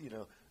feel as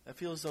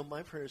though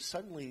my prayers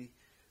suddenly,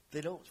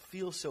 they don't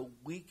feel so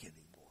weak anymore.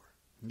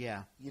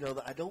 Yeah.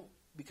 I don't,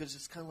 because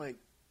it's kind of like,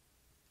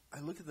 I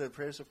look at the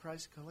prayers of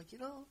Christ and kind of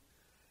like,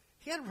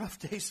 he had rough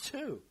days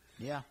too.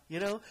 Yeah.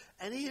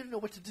 And he didn't know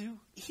what to do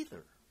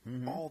either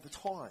all the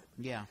time.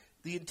 Yeah.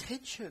 The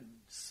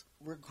intentions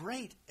were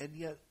great, and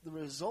yet the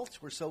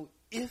results were so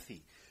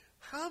iffy.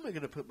 How am I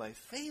going to put my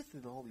faith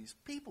in all these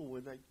people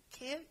when I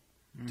can't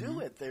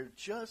do it? They're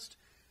just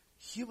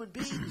human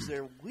beings.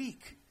 They're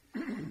weak.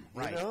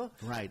 Right.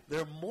 Right.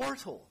 They're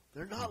mortal.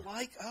 They're not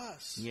like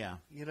us. Yeah.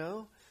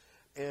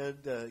 And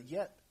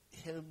yet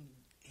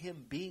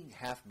him being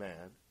half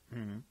man,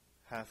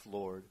 half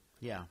Lord,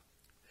 yeah,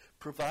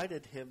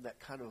 provided him that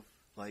kind of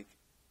like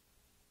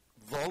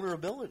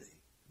vulnerability.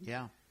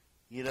 Yeah.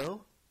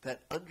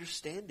 That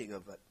understanding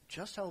of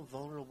just how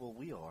vulnerable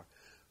we are,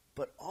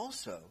 but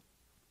also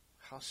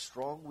how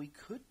strong we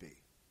could be.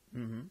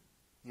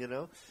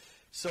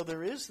 So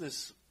there is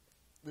this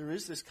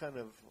kind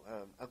of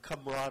a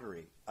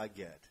camaraderie I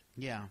get.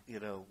 Yeah.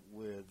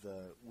 With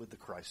the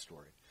Christ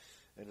story,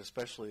 and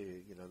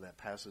especially that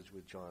passage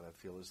with John, I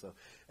feel as though.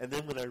 And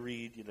then when I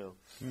read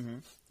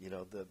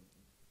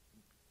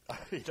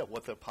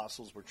what the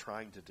apostles were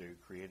trying to do,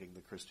 creating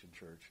the Christian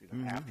church,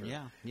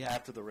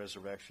 after the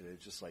resurrection,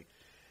 it's just like,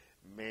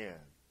 man,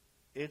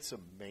 it's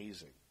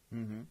amazing.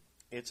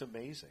 It's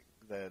amazing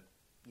that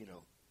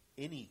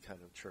any kind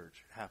of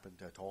church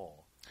happened at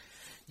all.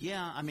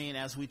 Yeah, I mean,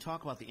 as we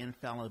talk about the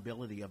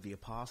infallibility of the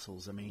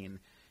apostles, I mean,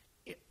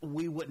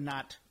 we would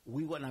not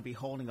be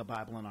holding a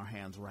Bible in our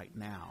hands right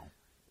now.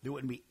 There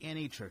wouldn't be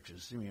any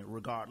churches,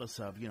 regardless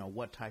of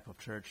what type of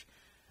church.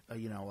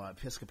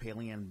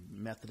 Episcopalian,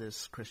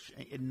 Methodist,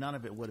 Christian, none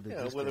of it would have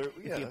existed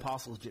if the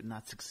apostles did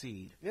not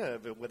succeed. Yeah,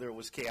 whether it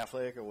was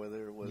Catholic or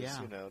whether it was,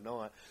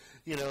 not,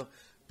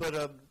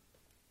 but,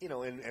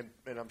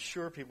 and I'm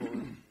sure people,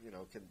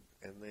 can,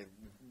 and they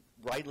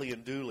rightly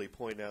and duly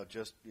point out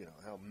just,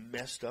 how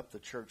messed up the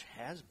church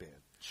has been.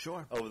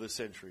 Sure. Over the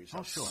centuries.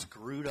 How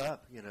screwed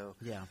up,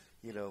 Yeah.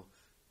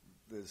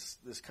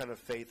 This kind of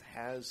faith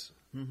has,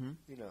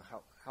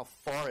 how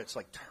far it's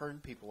like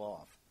turned people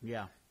off.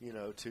 Yeah.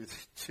 To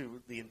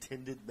the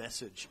intended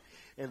message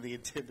and the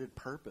intended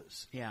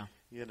purpose. Yeah.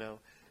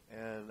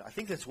 And I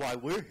think that's why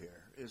we're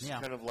here, is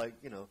kind of like,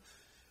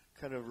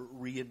 kind of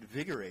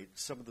reinvigorate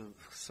some of the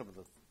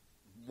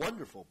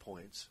wonderful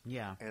points.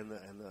 Yeah. And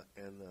the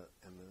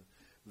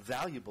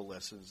valuable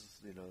lessons,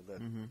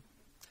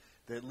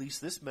 that at least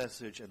this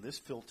message and this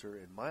filter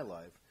in my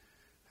life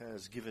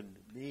has given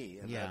me,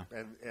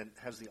 and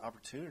has the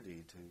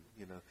opportunity to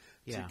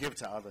to give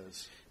to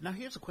others. Now,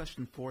 here's a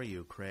question for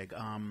you, Craig,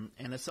 and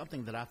it's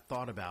something that I've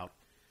thought about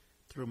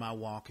through my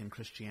walk in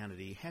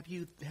Christianity. Have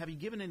you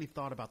given any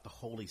thought about the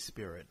Holy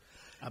Spirit,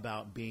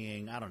 about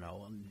being, I don't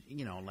know,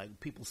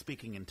 like people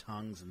speaking in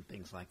tongues and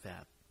things like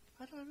that?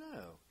 I don't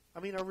know. I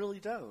mean, I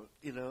really don't.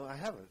 I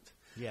haven't.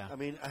 Yeah. I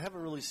mean, I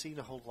haven't really seen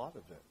a whole lot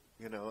of it.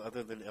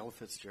 Other than Ella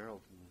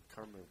Fitzgerald and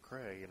Carmen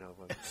McRae,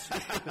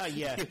 but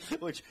yeah,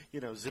 which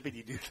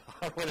zippity doo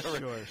dah,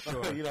 whatever.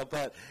 Sure.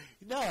 But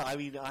no, I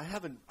mean, I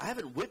haven't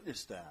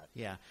witnessed that.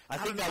 Yeah, I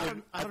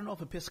don't know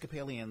if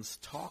Episcopalians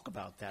talk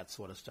about that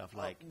sort of stuff.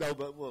 Like, no,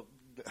 but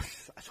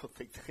I don't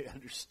think they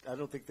understand. I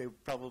don't think they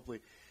probably,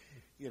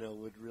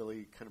 would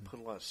really kind of put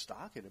a lot of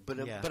stock in it.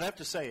 But I have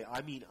to say,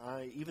 I mean,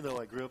 even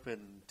though I grew up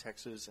in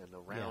Texas and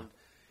around,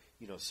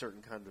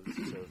 certain kinds of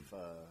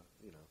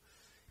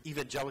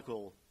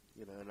evangelical.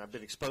 And I've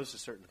been exposed to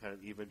certain kind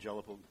of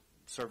evangelical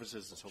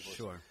services and so forth.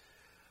 Sure.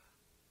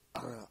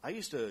 I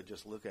used to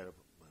just look at it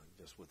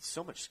just with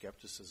so much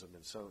skepticism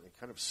and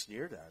kind of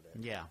sneered at it.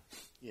 Yeah.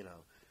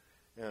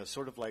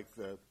 Sort of like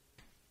the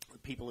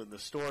people in the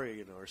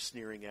story, are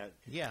sneering at.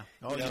 Yeah.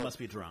 Oh, you must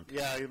be drunk.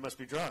 Yeah, you must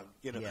be drunk.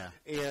 Yeah.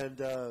 And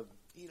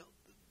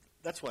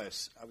that's why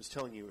I was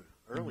telling you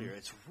earlier.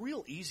 It's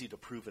real easy to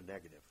prove a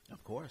negative.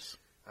 Of course.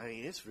 I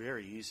mean, it's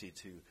very easy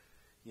to,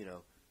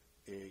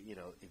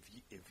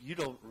 if you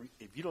don't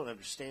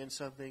understand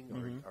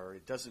something or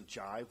it doesn't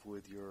jive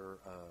with your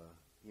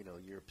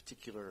your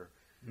particular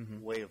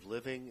way of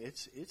living,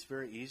 it's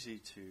very easy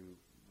to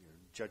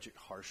judge it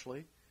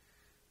harshly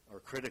or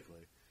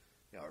critically,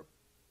 or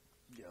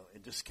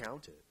and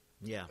discount it.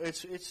 Yeah,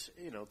 it's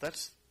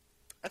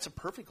that's a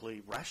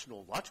perfectly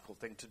rational, logical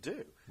thing to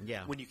do.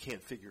 Yeah, when you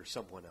can't figure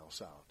someone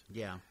else out.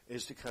 Yeah,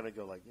 is to kind of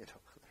go like they're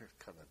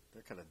kind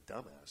of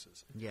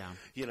dumbasses. Yeah,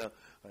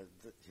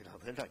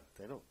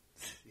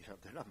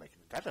 they're not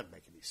making that doesn't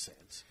make any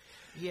sense.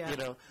 Yeah,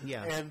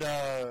 yeah, and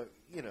at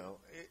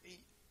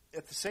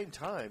the same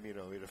time, it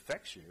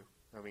affects you.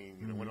 I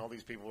mean, when all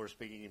these people were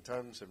speaking in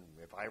tongues, and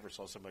if I ever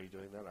saw somebody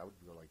doing that, I would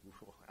be like,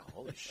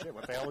 "Holy shit!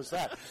 What the hell is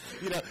that?"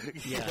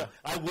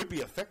 I would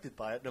be affected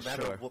by it, no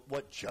matter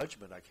what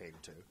judgment I came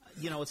to.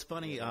 It's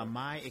funny.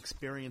 My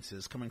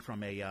experiences coming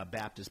from a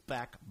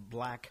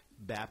black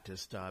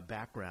Baptist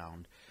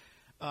background.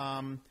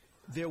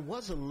 There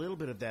was a little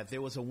bit of that.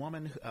 There was a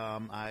woman.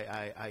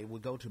 I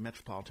would go to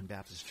Metropolitan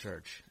Baptist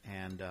Church,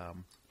 and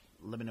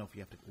let me know if we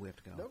have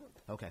to go. No.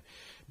 Okay.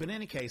 But in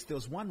any case, there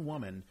was one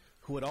woman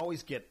who would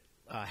always get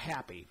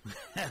happy,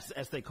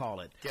 as they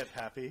call it. Get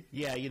happy.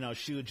 Yeah,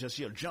 she would just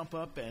jump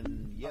up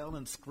and yell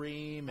and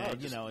scream, and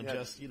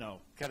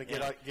kind of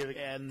get out.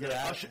 And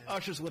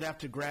ushers would have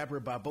to grab her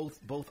by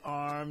both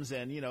arms,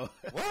 and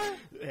what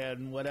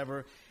and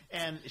whatever.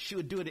 And she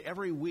would do it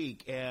every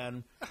week.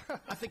 And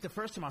I think the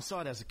first time I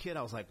saw it as a kid,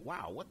 I was like,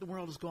 wow, what in the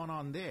world is going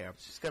on there?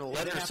 She's going to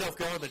let herself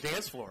go on the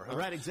dance floor. Huh?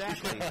 Right,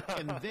 exactly.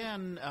 And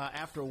then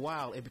after a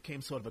while, it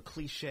became sort of a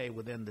cliche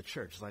within the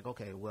church. It's like,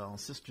 okay, well,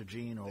 Sister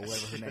Jean or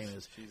whatever her name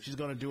is, she's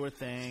going to do her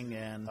thing.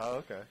 And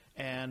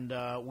And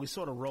we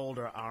sort of rolled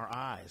our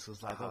eyes. It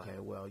was like, okay,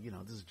 well,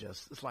 this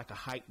is it's like a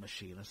hype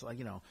machine. It's like,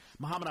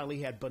 Muhammad Ali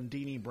had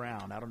Bundini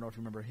Brown. I don't know if you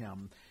remember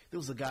him. There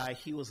was a guy,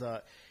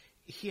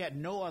 he had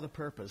no other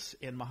purpose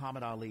in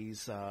Muhammad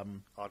Ali's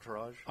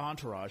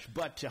entourage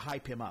but to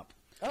hype him up.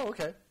 Oh,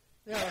 okay.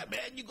 Yeah, man,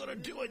 you're going to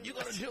do it. You're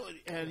going to do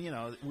it.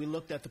 And, we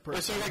looked at the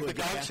person. So like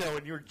the Gong Show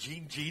and you're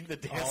Gene the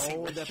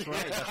dancing machine. That's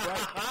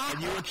right.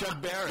 And you were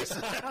Chuck Barris.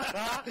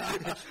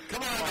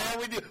 Come on,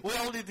 man. We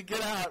all need to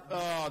get out.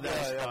 Oh, that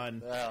was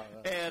fun. Yeah.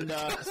 And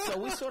so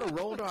we sort of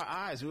rolled our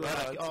eyes. We were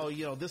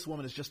like, this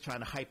woman is just trying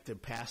to hype the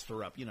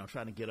pastor up,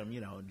 trying to get him,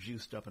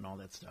 juiced up and all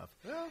that stuff.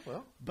 Yeah,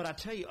 well. But I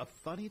tell you, a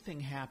funny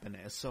thing happened.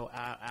 So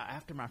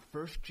after my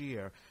first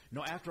year,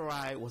 after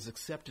I was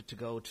accepted to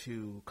go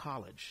to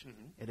college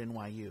at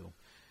NYU,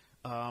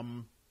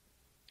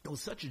 it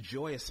was such a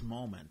joyous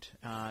moment,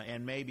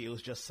 and maybe it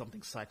was just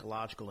something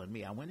psychological in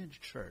me. I went into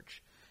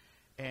church,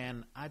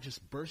 and I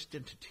just burst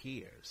into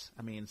tears.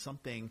 I mean,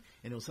 and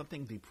it was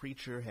something the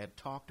preacher had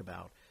talked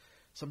about,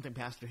 something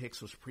Pastor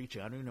Hicks was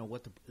preaching. I don't even know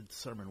what the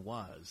sermon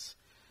was.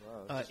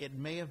 Wow, it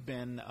may have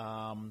been,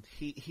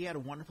 he had a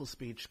wonderful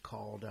speech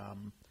called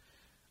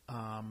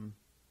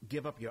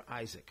Give Up Your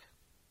Isaac.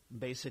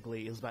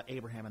 Basically, it was about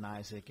Abraham and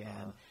Isaac,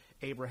 and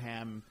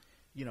Abraham,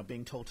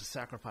 being told to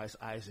sacrifice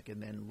Isaac,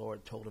 and then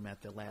Lord told him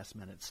at the last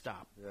minute,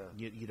 stop.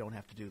 Yeah. You don't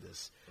have to do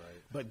this.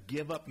 Right. But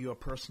give up your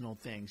personal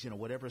things,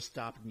 whatever is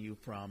stopping you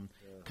from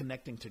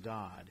connecting to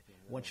God. Yeah.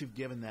 Once you've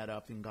given that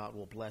up, then God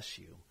will bless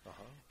you.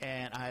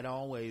 And I had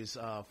always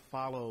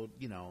followed,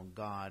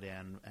 God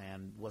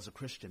and was a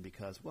Christian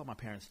because, my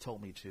parents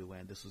told me to,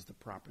 and this was the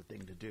proper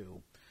thing to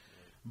do.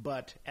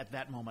 But at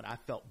that moment, I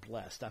felt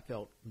blessed. I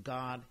felt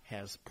God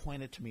has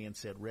pointed to me and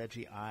said,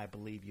 Reggie, I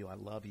believe you. I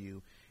love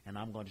you. And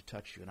I'm going to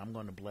touch you. And I'm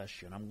going to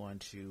bless you. And I'm going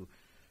to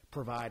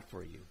provide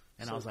for you.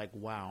 And I was like,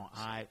 wow.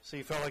 So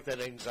you felt like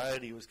that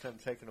anxiety was kind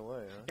of taken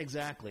away, huh?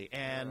 Exactly.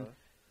 And,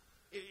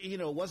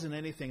 it wasn't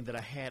anything that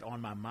I had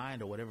on my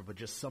mind or whatever, but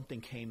just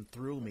something came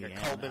through me. A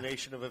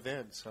culmination of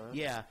events, huh?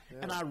 Yeah.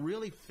 And I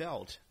really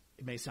felt,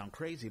 it may sound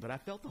crazy, but I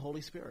felt the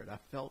Holy Spirit. I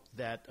felt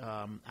that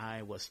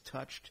I was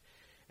touched.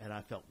 And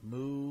I felt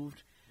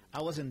moved. I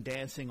wasn't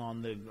dancing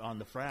on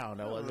the frown.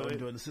 I wasn't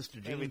doing the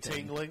Sister Jean thing.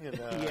 Tingling and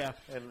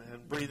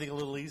and breathing a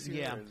little easier.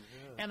 Yeah.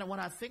 And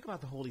when I think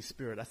about the Holy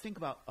Spirit, I think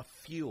about a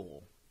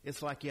fuel.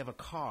 It's like you have a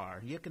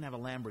car. You can have a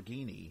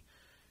Lamborghini,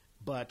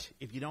 but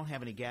if you don't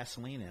have any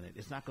gasoline in it,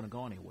 it's not going to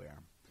go anywhere.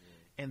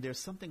 And there's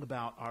something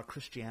about our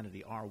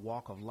Christianity, our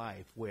walk of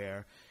life,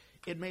 where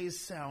it may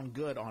sound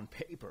good on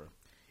paper.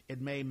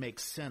 It may make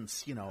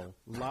sense,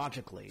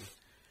 logically.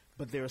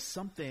 But there's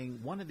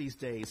something, one of these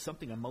days,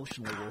 something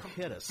emotionally will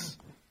hit us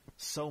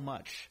so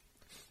much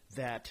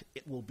that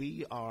it will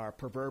be our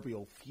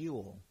proverbial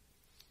fuel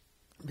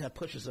that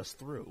pushes us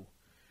through,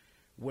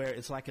 where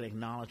it's like an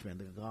acknowledgement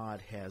that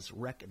God has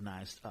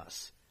recognized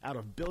us. Out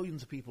of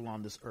billions of people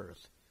on this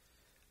earth,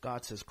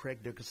 God says,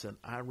 Craig Dickerson,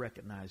 I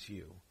recognize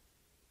you,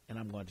 and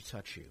I'm going to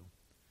touch you.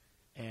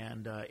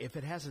 And if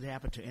it hasn't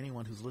happened to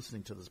anyone who's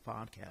listening to this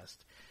podcast,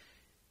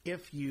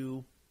 if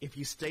you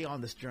stay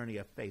on this journey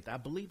of faith, I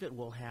believe it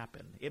will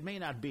happen. It may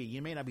not be.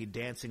 You may not be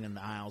dancing in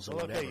the aisles or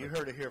whatever. Okay, you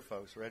heard it here,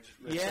 folks. Rich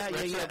yeah.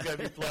 going to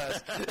be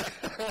blessed.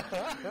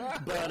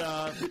 But,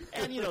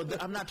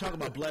 I'm not talking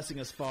about blessing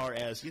as far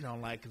as,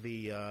 like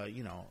the,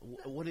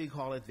 what do you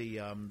call it?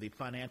 The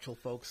financial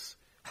folks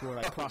who are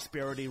like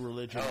prosperity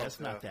religion. That's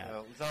not that.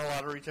 It's not a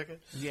lottery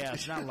ticket? Yeah,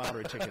 it's not a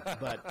lottery ticket.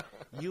 But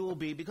you will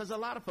be, because a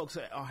lot of folks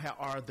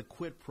are the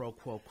quid pro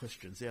quo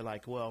Christians. They're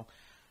like, well,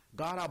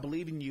 God, I'll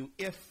believe in you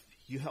if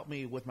you help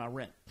me with my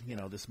rent,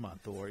 this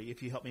month, or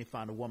if you help me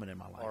find a woman in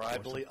my life. Or I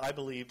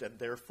believed, and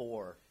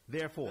therefore.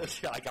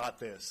 I got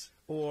this.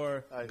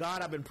 Or,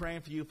 God, I've been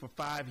praying for you for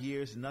 5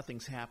 years, and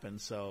nothing's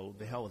happened, so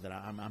the hell with it,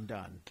 I'm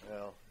done.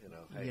 Well,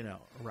 hey,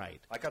 right.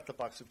 I got the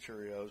box of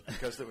Cheerios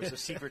because there was a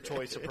secret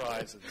toy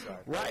surprise inside.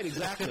 Right,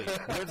 exactly.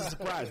 Where's the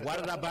surprise? Why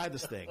did I buy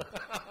this thing?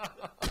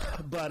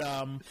 But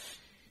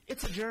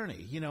it's a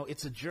journey.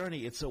 It's a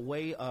journey. It's a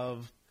way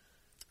of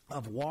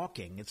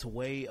walking. It's a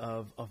way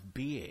of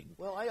being.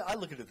 Well, I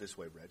look at it this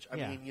way, Reg. I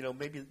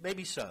mean,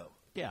 maybe so.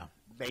 Yeah.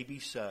 Maybe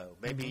so.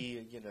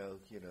 Maybe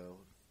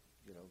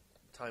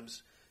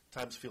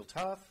times feel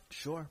tough.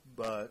 Sure.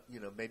 But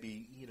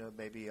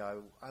maybe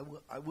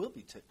I will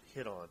be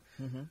hit on.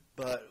 Mm-hmm.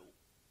 But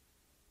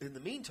in the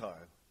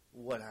meantime,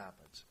 what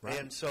happens? Right.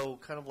 And so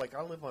kind of like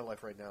I live my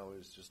life right now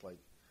is just like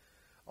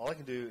all I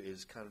can do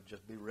is kind of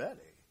just be ready.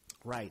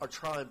 Right. Or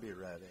try and be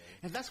ready.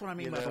 And that's what I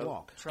mean by the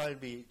walk. Try and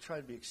be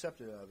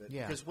accepting of it.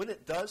 Yeah. Because when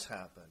it does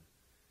happen,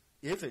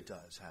 if it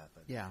does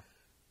happen, yeah.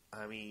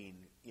 I mean,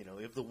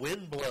 if the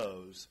wind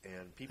blows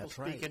and people That's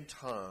speak right. in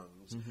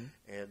tongues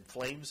and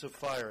flames of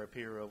fire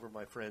appear over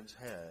my friends'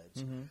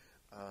 heads,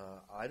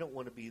 I don't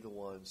want to be the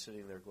one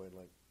sitting there going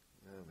like,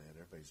 oh man,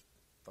 everybody's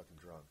fucking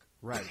drunk.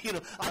 Right.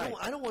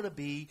 I don't want to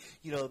be,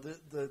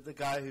 the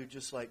guy who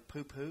just like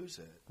poo-poos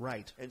it.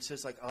 Right. And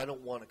says like, I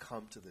don't want to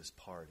come to this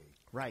party.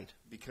 Right.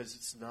 Because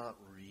it's not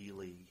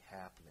really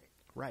happening.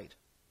 Right.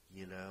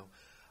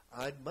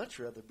 I'd much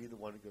rather be the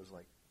one who goes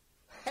like,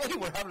 hey,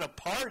 we're having a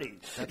party.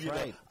 That's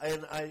right.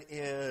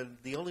 And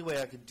the only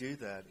way I can do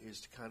that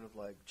is to kind of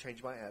like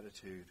change my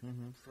attitude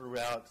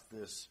throughout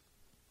this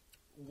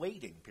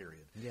waiting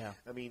period. Yeah.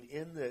 I mean,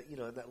 in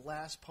that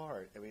last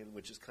part, I mean,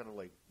 which is kind of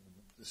like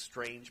the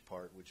strange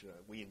part, which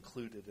we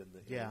included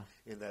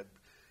in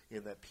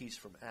that piece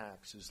from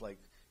Acts, is like,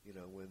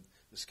 when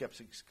the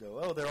skeptics go,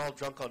 oh, they're all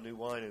drunk on new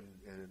wine,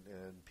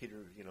 and Peter,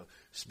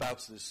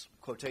 spouts this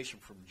quotation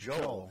from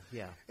Joel.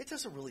 Yeah. It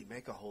doesn't really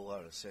make a whole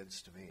lot of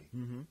sense to me.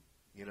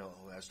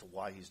 As to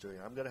why he's doing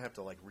it. I'm going to have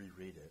to like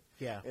reread it.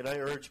 Yeah. And I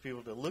urge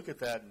people to look at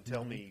that and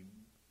tell me,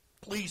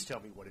 please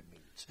tell me what it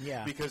means.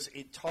 Yeah. Because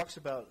it talks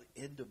about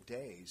end of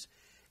days.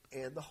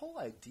 And the whole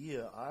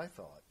idea, I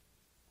thought,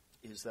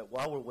 is that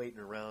while we're waiting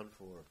around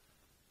for,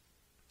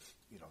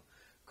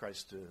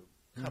 Christ to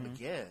come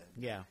again,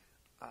 yeah.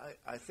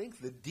 I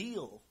think the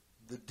deal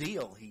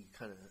he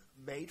kind of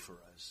made for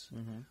us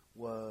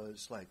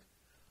was like,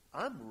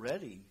 I'm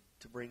ready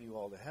to bring you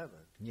all to heaven.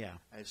 Yeah.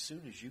 As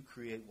soon as you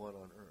create one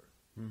on earth.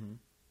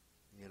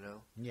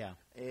 Yeah.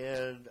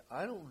 And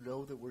I don't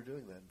know that we're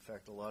doing that. In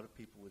fact, a lot of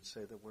people would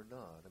say that we're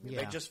not. I mean,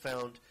 Yeah. they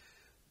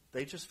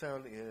just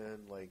found in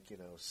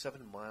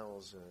 7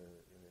 miles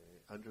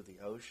under the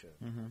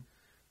ocean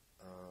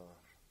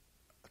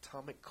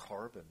atomic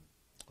carbon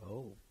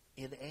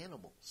in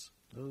animals.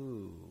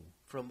 Ooh.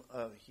 From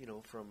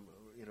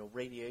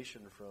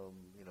radiation from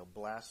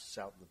blasts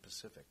out in the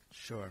Pacific.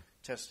 Sure.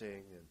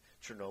 Testing and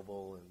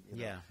Chernobyl and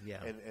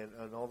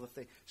and all the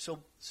things.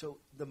 So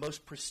the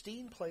most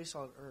pristine place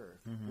on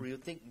Earth where you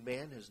think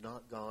man has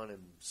not gone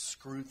and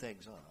screwed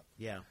things up.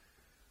 Yeah.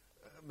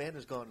 Man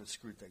has gone and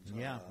screwed things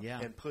up.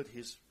 And put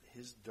his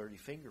dirty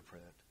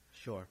fingerprint.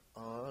 Sure.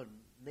 On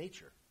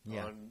nature.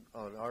 Yeah.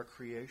 On our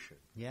creation.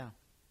 Yeah.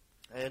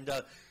 And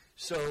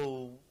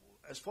so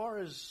as far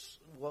as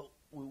what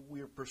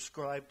we're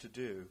prescribed to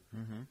do,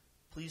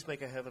 please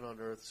make a heaven on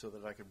earth so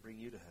that I can bring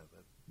you to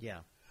heaven. Yeah.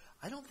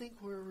 I don't think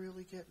we're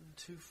really getting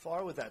too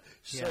far with that.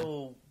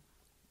 So,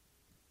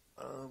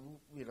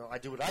 I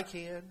do what I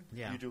can.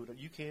 Yeah. You do what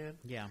you can.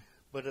 Yeah.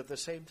 But at the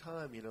same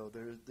time,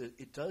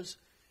 it does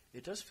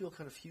feel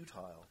kind of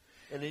futile.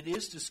 And it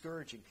is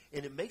discouraging.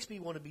 And it makes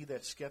me want to be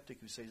that skeptic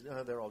who says,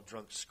 "Oh, they're all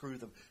drunk. Screw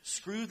them.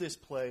 Screw this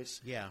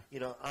place. Yeah.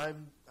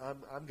 I'm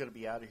going to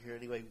be out of here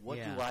anyway. What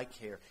do I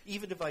care?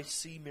 Even if I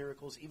see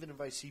miracles, even if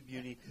I see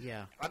beauty,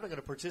 I'm not going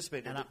to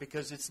participate in it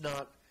because it's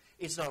not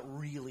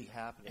really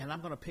happening." And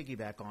I'm going to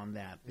piggyback on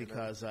that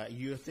because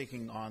you're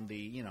thinking on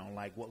the,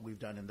 like what we've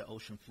done in the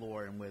ocean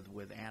floor and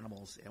with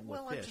animals and with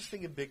fish. I'm just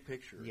thinking big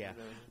picture. Yeah.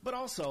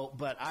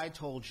 But I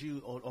told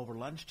you over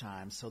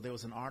lunchtime, so there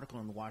was an article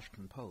in the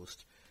Washington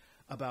Post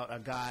about a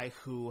guy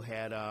who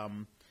had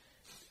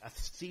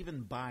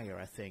Stephen Beyer,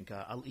 I think,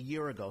 a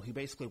year ago. He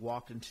basically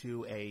walked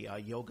into a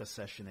yoga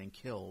session and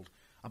killed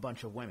a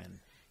bunch of women.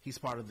 He's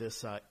part of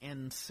this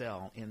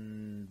incel,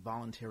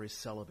 involuntary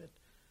celibate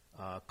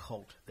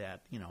cult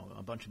that,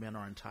 a bunch of men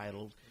are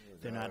entitled.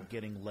 They're not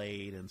getting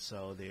laid, and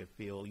so they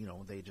feel,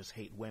 they just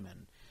hate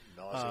women.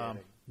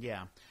 Nauseating.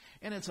 Yeah.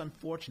 And it's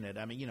unfortunate.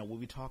 I mean, when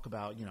we talk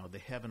about, the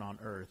heaven on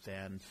earth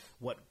and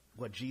what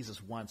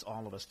Jesus wants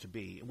all of us to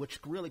be, which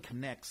really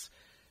connects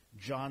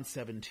John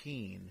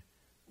 17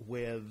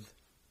 with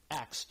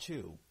Acts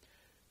 2.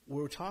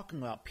 We're talking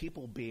about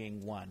people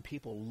being one,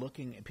 people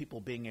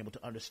being able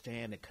to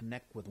understand and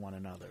connect with one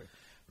another,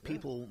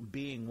 people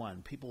being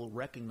one, people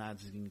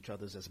recognizing each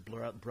other as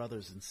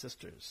brothers and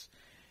sisters,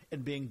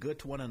 and being good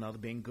to one another,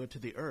 being good to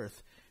the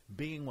earth,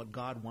 being what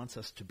God wants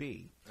us to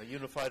be. A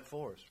unified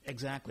force.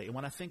 Exactly. And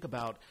when I think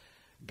about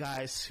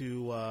guys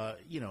who,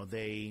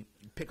 they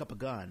pick up a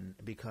gun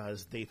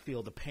because they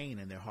feel the pain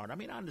in their heart. I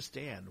mean, I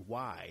understand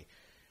why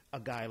a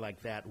guy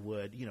like that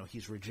would,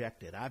 he's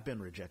rejected. I've been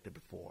rejected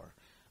before.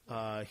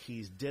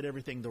 He's did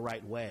everything the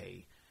right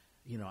way.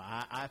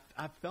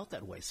 I've felt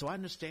that way. So I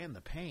understand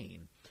the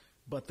pain.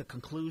 But the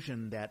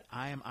conclusion that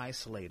I am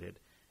isolated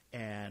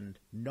and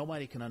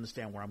nobody can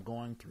understand what I'm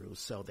going through,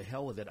 so the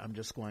hell with it, I'm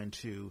just going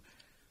to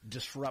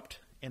disrupt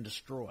and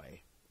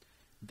destroy.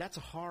 That's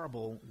a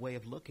horrible way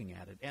of looking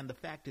at it. And the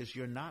fact is,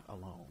 you're not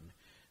alone.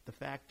 The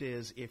fact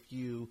is, if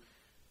you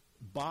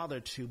bother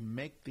to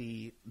make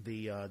the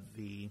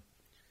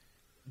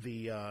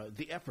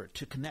effort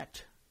to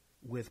connect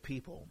with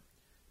people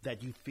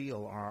that you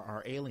feel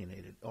are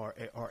alienated or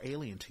are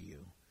alien to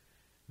you,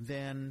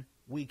 then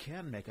we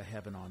can make a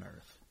heaven on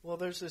earth. Well,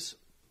 there's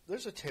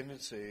a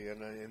tendency,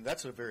 and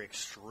that's a very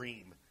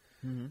extreme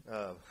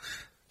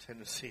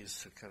tendency,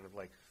 is to kind of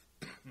like,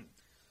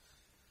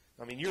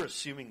 I mean, you're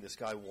assuming this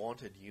guy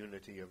wanted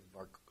unity of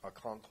our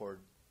concord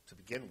to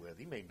begin with.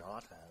 He may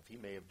not have. He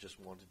may have just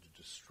wanted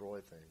to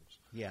destroy things.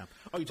 Yeah.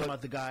 Oh, you're talking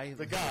about the guy?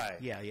 The guy.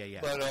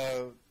 Yeah.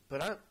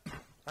 But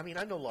I mean,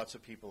 I know lots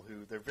of people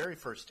who their very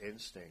first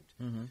instinct,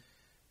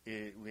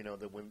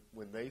 that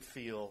when they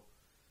feel,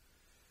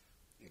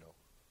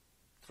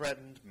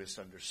 threatened,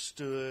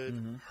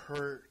 misunderstood,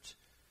 hurt,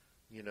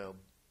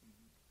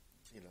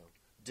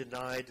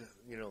 denied,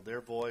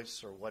 their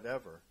voice or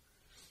whatever,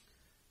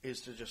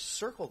 is to just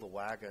circle the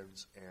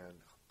wagons and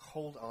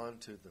hold on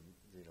to them,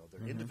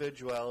 their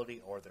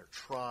individuality or their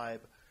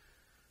tribe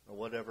or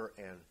whatever,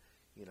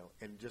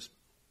 and just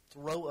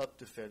throw up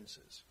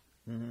defenses.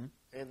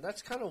 And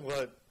that's kind of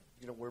what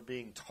we're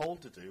being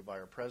told to do by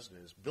our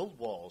president: is build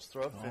walls,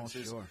 throw up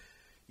fences, sure.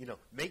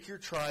 Make your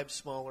tribe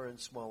smaller and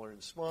smaller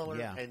and smaller,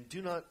 and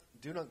do not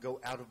go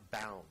out of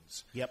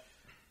bounds. Yep.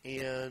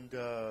 And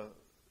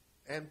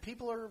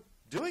people are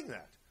doing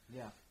that.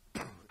 Yeah.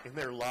 In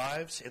their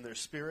lives, in their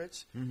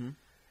spirits,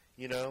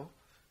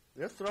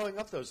 they're throwing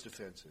up those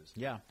defenses.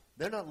 Yeah.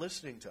 They're not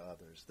listening to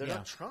others. They're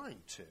not trying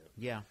to.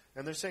 Yeah.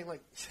 And they're saying,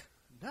 like,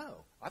 no,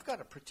 I've got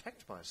to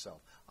protect myself.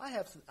 I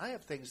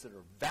have things that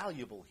are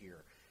valuable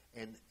here.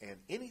 And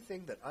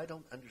anything that I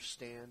don't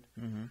understand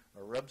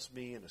or rubs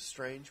me in a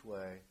strange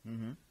way,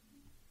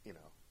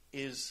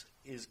 is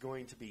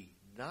going to be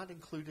not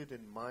included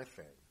in my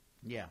thing.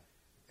 Yeah.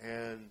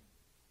 And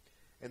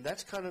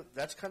that's kind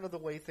of the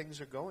way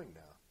things are going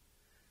now.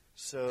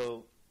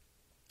 So,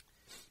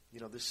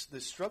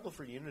 this struggle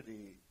for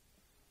unity,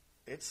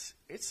 it's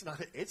not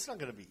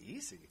going to be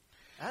easy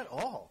at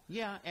all.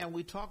 Yeah, and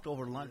we talked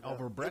over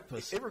over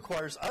breakfast. It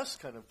requires us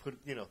kind of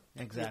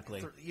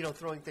exactly.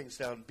 Throwing things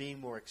down, being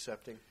more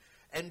accepting,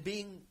 and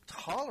being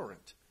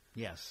tolerant.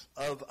 Yes.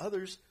 Of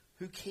others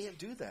who can't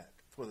do that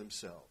for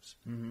themselves.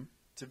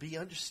 To be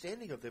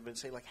understanding of them and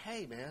say, like,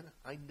 hey, man,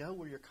 I know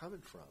where you're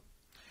coming from.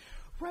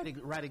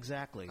 Right,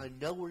 exactly. I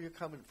know where you're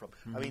coming from.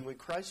 I mean, when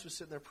Christ was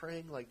sitting there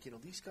praying, like,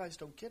 these guys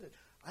don't get it.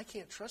 I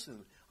can't trust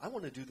them. I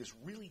want to do this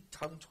really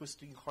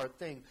tongue-twisting, hard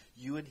thing.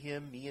 You and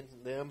him, me and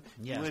them,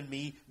 you and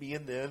me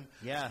and them,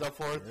 so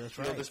forth. That's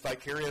right. This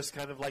vicarious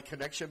kind of like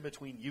connection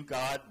between you,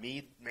 God,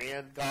 me,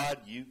 man, God,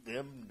 you,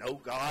 them, no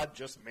God,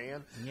 just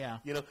man. Yeah.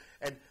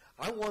 And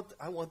I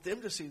want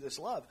them to see this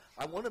love.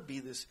 I want to be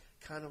this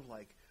kind of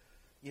like,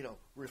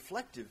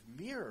 reflective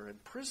mirror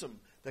and prism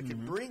that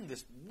can bring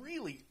this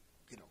really,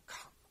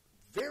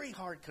 very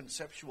hard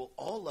conceptual,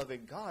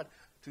 all-loving God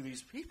to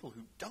these people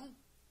who don't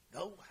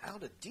know how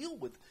to deal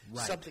with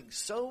something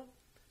so,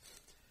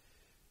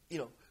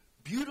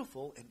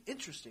 beautiful and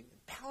interesting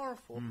and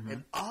powerful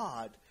and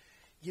odd,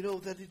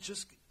 that it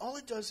just, all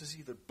it does is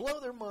either blow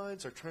their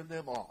minds or turn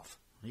them off.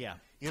 Yeah.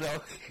 Yeah.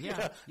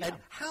 And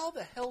how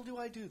the hell do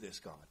I do this,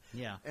 God?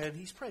 Yeah. And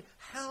he's praying,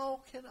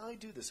 how can I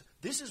do this?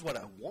 This is what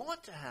I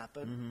want to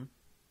happen.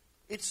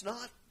 It's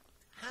not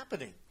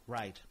happening.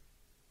 Right.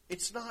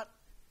 It's not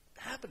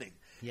happening.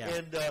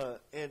 Yeah.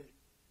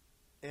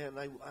 And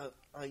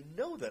I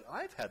know that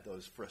I've had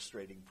those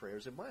frustrating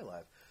prayers in my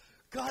life.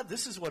 God,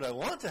 this is what I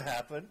want to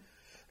happen,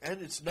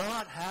 and it's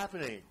not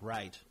happening.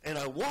 Right. And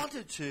I want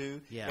it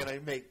to, Yeah. and I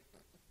make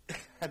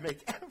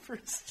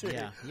efforts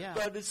to, Yeah.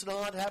 but it's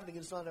not happening.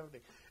 It's not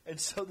happening. And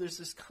so there's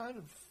this kind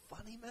of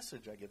funny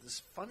message I get.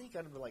 This funny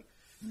kind of like,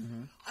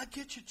 I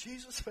get you,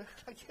 Jesus, man.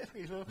 I get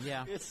you.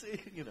 Yeah. It's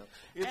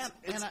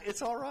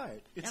it's all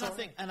right. It's all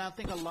right. I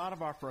think a lot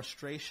of our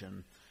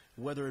frustration,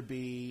 whether it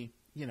be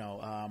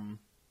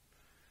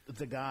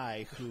the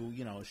guy who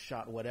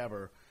shot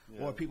whatever,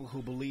 or people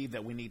who believe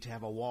that we need to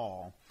have a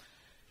wall,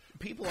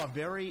 people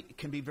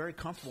can be very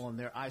comfortable in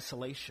their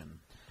isolation.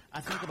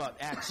 I think about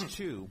Acts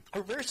 2.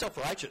 Or very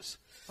self-righteous.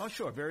 Oh,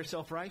 sure, very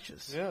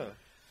self-righteous. Yeah.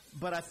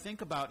 But I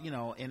think about,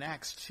 in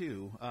Acts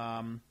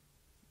 2,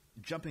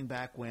 jumping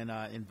back when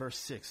in verse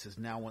 6 is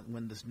now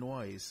when this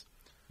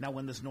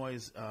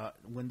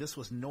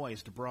was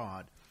noised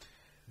abroad,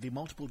 the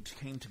multitude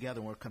came together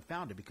and were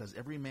confounded because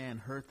every man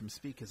heard them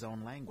speak his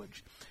own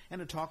language.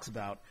 And it talks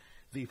about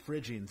the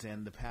Phrygians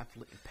and the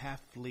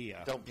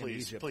Paphlia. Don't in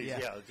please, Egypt. please,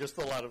 yeah, just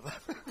a lot of.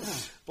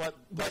 but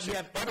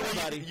yeah, by the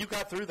way, you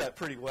got through that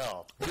pretty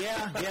well.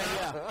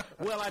 Yeah.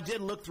 Well, I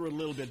did look through a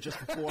little bit just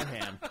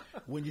beforehand.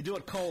 When you do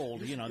it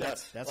cold,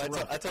 that's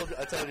rough. I told you,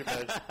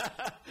 man.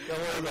 Don't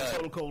worry about it.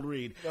 Total cold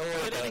read. Don't worry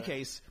But in about any it.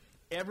 case,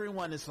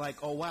 everyone is like,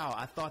 oh, wow,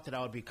 I thought that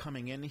I would be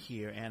coming in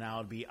here and I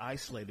would be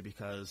isolated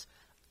because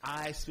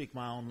I speak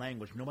my own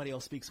language. Nobody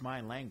else speaks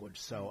my language,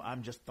 so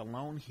I'm just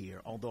alone here,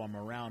 although I'm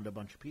around a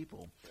bunch of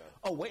people. Yeah.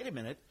 Oh, wait a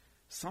minute.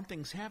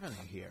 Something's happening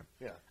here.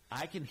 Yeah.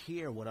 I can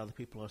hear what other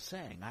people are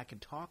saying. I can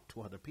talk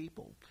to other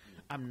people.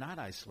 I'm not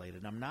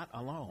isolated. I'm not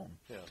alone.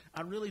 Yeah.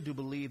 I really do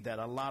believe that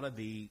a lot of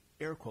the,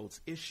 air quotes,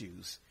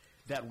 issues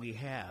that we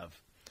have,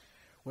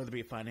 whether it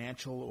be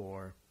financial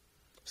or,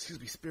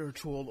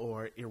 spiritual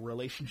or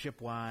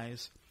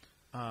relationship-wise,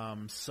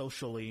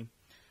 socially,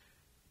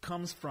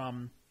 comes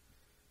from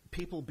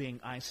people being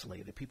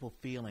isolated, people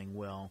feeling,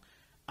 well,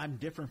 I'm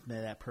different from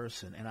that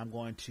person, and I'm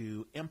going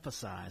to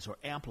emphasize or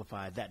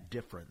amplify that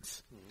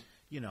difference. Mm-hmm.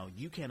 You know,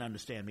 you can't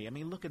understand me. I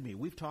mean, look at me.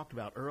 We've talked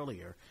about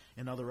earlier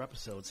in other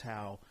episodes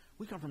how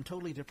we come from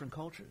totally different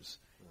cultures.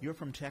 Mm-hmm. You're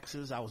from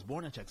Texas. I was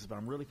born in Texas, but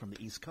I'm really from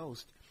the East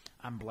Coast.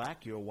 I'm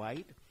black. You're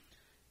white.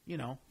 You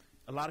know,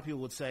 a lot of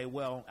people would say,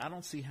 well, I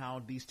don't see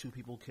how these two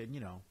people can,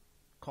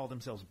 call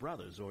themselves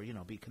brothers or,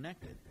 be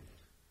connected.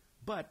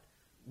 But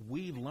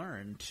we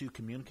learned to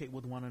communicate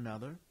with one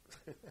another.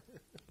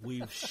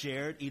 We've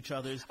shared each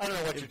other's. I don't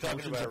know what you're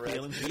talking about, right?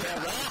 Feelings. Yeah,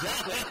 right.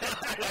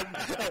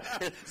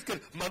 Exactly. It's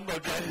good mumbo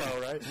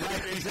jumbo, right?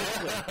 Right,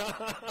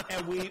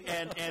 exactly.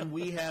 and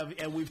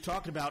we've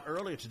talked about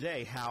earlier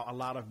today how a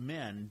lot of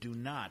men do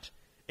not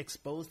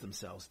expose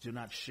themselves, do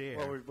not share.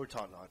 Well, we're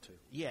taught not to.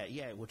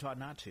 Yeah, we're taught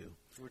not to.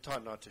 We're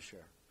taught not to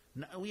share.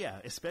 No, yeah,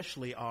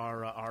 especially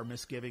our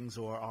misgivings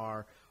or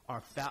our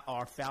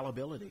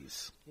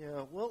fallibilities.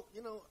 Yeah, well,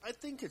 I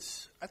think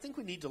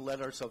we need to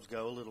let ourselves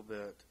go a little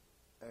bit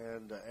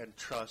and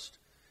trust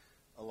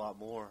a lot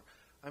more.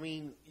 I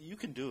mean, you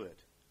can do it.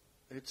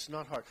 It's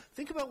not hard.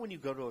 Think about when you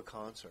go to a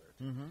concert,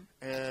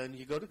 and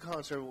you go to a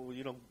concert. Well,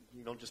 you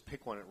don't just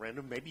pick one at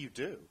random. Maybe you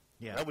do.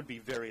 Yeah, that would be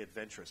very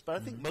adventurous. But I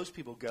think most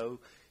people go,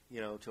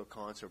 to a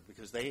concert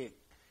because they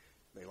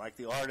like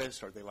the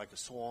artist, or they like a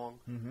song,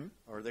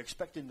 or they're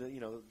expecting to,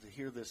 to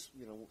hear this,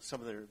 some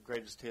of their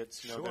greatest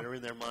hits, sure. that are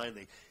in their mind.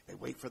 They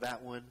wait for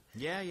that one.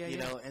 Yeah.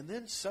 And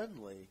then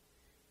suddenly,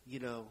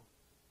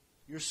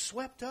 you're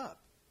swept up,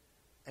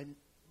 and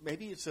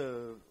maybe it's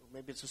a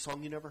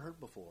song you never heard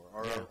before,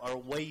 or a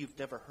way you've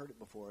never heard it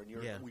before, and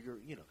you're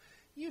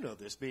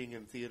this being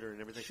in theater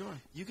and everything. Sure.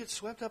 You get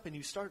swept up and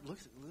you start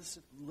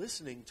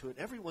listening to it.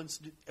 Everyone's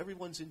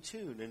in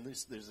tune, and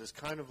there's this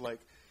kind of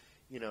like,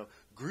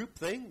 group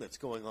thing that's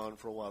going on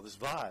for a while, this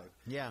vibe.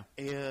 Yeah.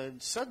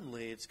 And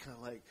suddenly it's kind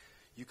of like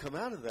you come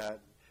out of that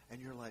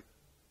and you're like,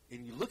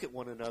 and you look at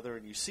one another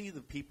and you see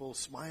the people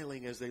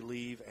smiling as they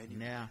leave,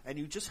 and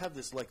you just have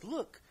this like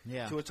look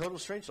to a total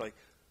stranger, like,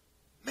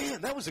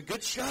 man, that was a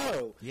good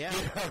show. Yeah.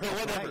 Or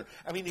whatever. Right.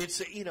 I mean,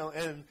 it's,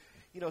 and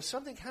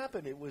something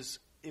happened. It was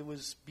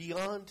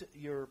beyond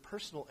your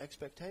personal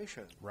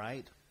expectation.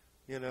 Right.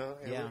 And a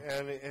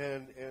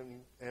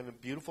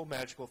beautiful,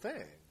 magical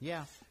thing.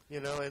 Yeah.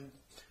 And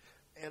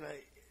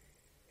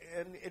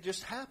it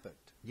just happened.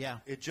 Yeah.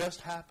 It just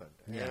happened.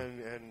 Yeah.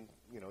 And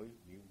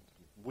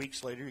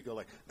weeks later you go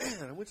like,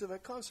 man, I went to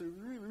that concert. It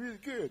was really, really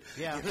good.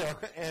 Yeah.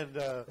 And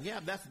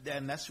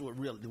that's what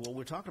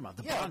we're talking about,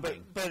 the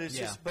bonding. But it's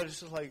just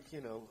like,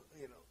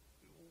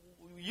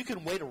 you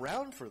can wait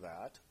around for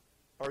that,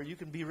 or you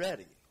can be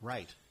ready.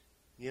 Right.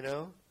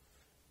 You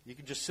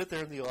can just sit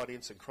there in the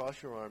audience and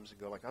cross your arms and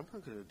go like, I'm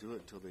not going to do it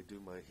until they do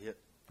my hit.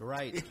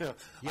 Right.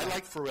 I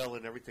like Pharrell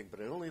and everything,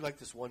 but I only like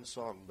this one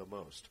song the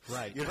most.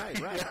 Right. Right.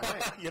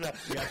 You're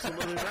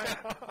absolutely right.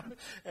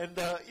 And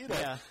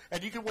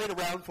and you can wait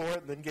around for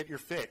it and then get your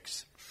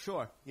fix.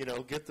 Sure.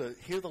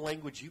 Hear the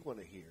language you want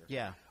to hear.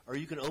 Yeah. Or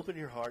you can open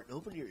your heart and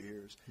open your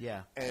ears.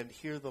 Yeah. And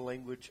hear the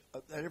language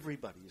that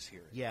everybody is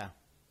hearing. Yeah.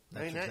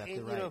 That's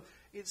exactly right.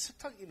 It's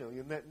in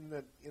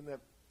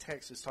that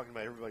text it's talking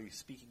about everybody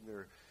speaking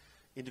their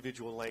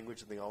individual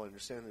language and they all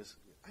understand this.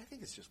 I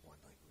think it's just one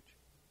language.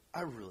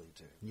 I really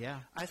do. Yeah.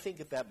 I think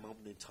at that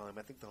moment in time,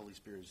 I think the Holy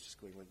Spirit is just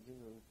going like,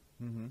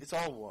 Mm-hmm. It's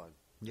all one.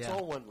 Yeah. It's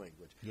all one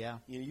language. Yeah.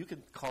 You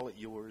can call it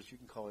yours. You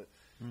can call it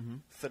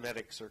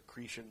phonetics or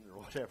Cretan or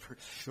whatever.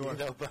 Sure.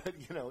 But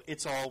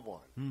it's all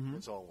one. Mm-hmm.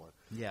 It's all one.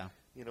 Yeah.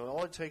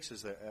 All it takes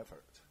is the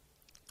effort.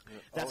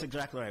 That's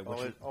exactly right.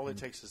 All it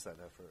takes is that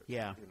effort.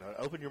 Yeah.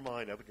 Open your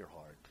mind, open your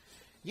heart.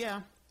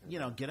 Yeah.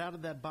 Get out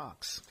of that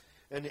box.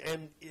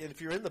 And if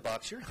you're in the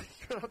box, you're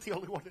not the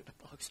only one in the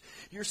box.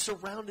 You're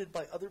surrounded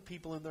by other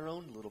people in their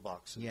own little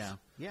boxes. Yeah.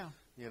 Yeah.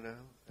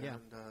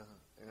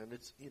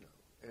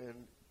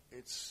 And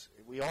it's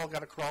we all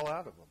got to crawl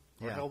out of them,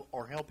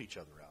 or help each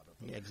other out of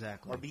them. Yeah,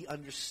 exactly. Or be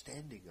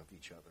understanding of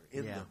each other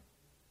in them.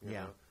 You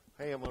know?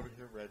 Hey, I'm over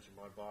here, Reg, in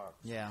my box.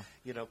 Yeah.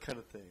 Kind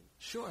of thing.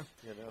 Sure.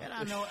 And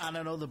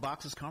I know the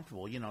box is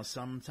comfortable.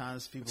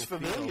 Sometimes people it's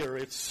familiar.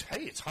 It's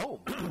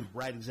home.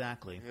 Right,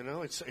 exactly.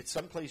 It's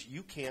someplace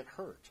you can't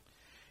hurt.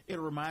 It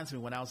reminds me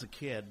when I was a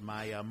kid,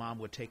 my mom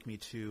would take me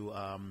to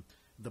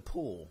the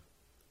pool,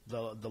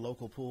 the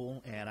local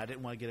pool, and I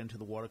didn't want to get into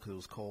the water because it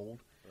was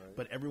cold. Right.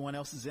 But everyone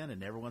else is in it,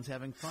 and everyone's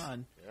having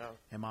fun. Yeah.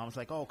 And Mom was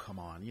like, "Oh, come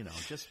on,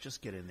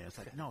 just get in there." It's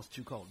like, no, it's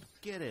too cold.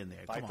 Get in there.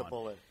 Bite the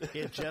bullet.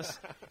 It just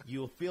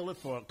you'll feel it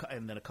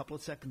and then a couple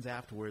of seconds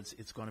afterwards,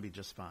 it's going to be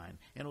just fine.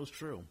 And it was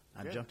true.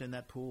 I jumped in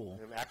that pool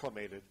and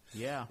acclimated.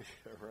 Yeah.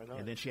 Right on.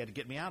 And then she had to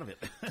get me out of it.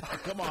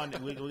 Come on,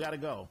 we got to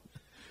go.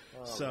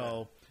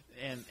 Oh,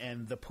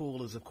 and the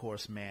pool is, of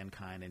course,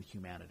 mankind and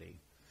humanity,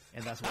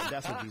 and that's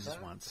what Jesus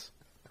wants.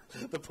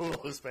 The pool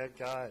is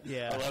mankind.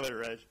 Yeah, I love it,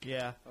 Reg.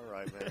 Yeah. All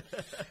right, man.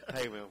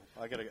 Hey, man,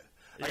 I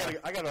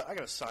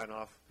gotta sign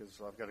off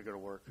because I've got to go to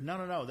work.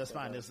 No, that's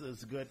fine. This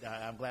is good.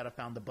 I'm glad I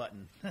found the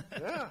button.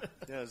 Yeah.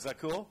 Is that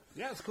cool?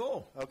 Yeah, it's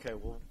cool. Okay,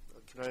 well,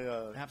 Can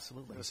I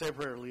Absolutely. say a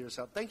prayer to lead us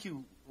out? Thank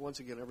you once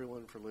again,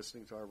 everyone, for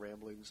listening to our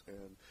ramblings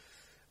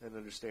and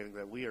understanding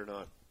that we are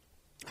not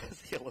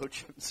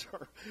theologians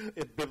or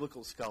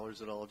biblical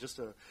scholars at all. Just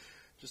a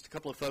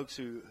couple of folks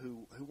who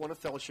want to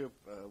fellowship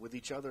with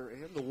each other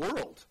and the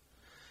world.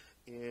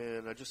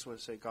 And I just want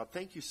to say, God,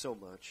 thank you so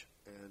much.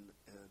 And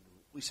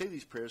we say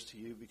these prayers to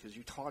you because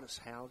you taught us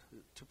how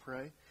to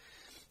pray,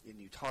 and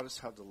you taught us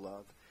how to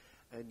love,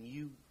 and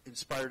you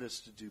inspired us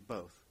to do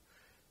both.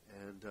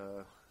 And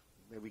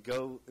may we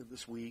go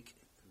this week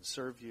and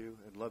serve you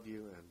and love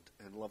you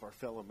and love our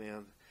fellow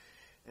man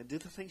and do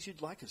the things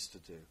you'd like us to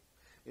do.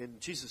 In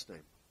Jesus'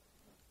 name,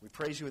 we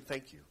praise you and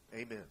thank you.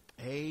 Amen.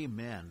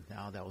 Amen.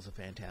 Now, that was a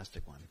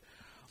fantastic one.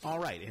 All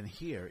right, and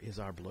here is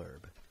our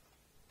blurb.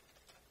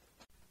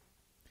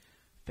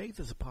 Faith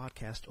is a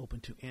podcast open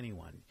to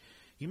anyone.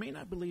 You may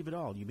not believe at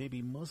all. You may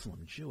be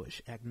Muslim,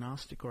 Jewish,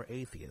 agnostic, or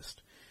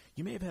atheist.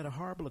 You may have had a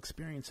horrible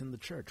experience in the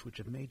church which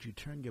have made you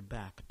turn your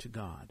back to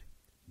God.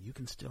 You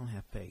can still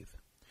have faith.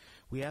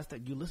 We ask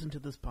that you listen to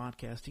this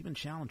podcast, even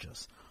challenge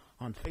us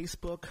on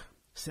Facebook,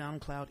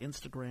 SoundCloud,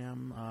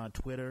 Instagram,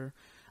 Twitter.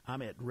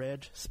 I'm at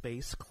Reg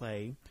Space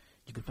Clay.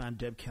 You can find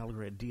Deb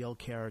Gallagher at DL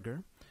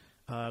Carragher.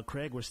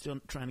 Craig, we're still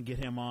trying to get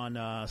him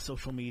on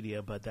social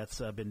media, but that's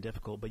been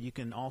difficult. But you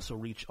can also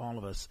reach all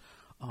of us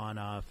on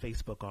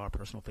Facebook, our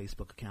personal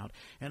Facebook account.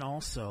 And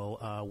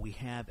also, we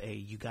have a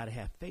You Gotta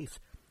Have Faith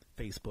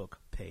Facebook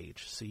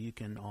page. So you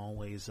can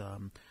always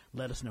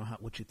let us know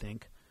what you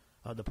think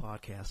of the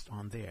podcast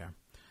on there.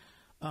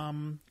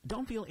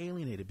 Don't feel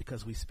alienated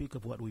because we speak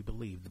of what we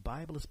believe. The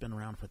Bible has been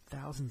around for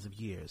thousands of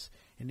years,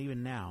 and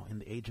even now, in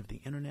the age of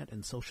the internet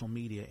and social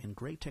media and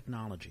great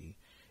technology,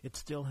 it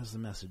still has a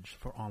message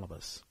for all of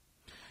us.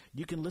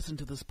 You can listen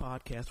to this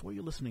podcast where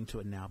you're listening to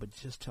it now, but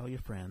just tell your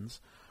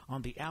friends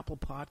on the Apple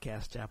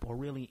Podcast app, or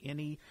really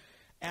any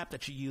app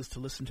that you use to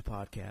listen to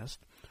podcasts,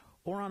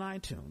 or on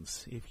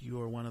iTunes if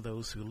you are one of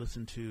those who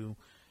listen to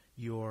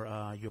your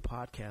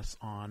podcasts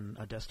on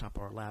a desktop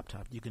or a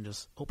laptop. You can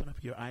just open up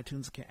your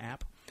iTunes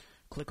app,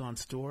 click on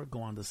Store,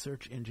 go on the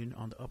search engine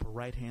on the upper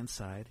right-hand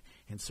side,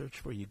 and search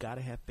for You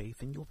Gotta Have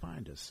Faith, and you'll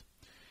find us.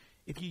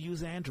 If you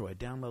use Android,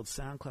 download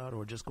SoundCloud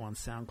or just go on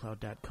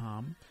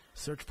SoundCloud.com,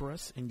 search for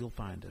us, and you'll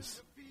find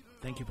us.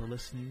 Thank you for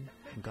listening,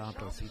 and God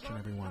bless each and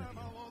every one of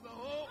you.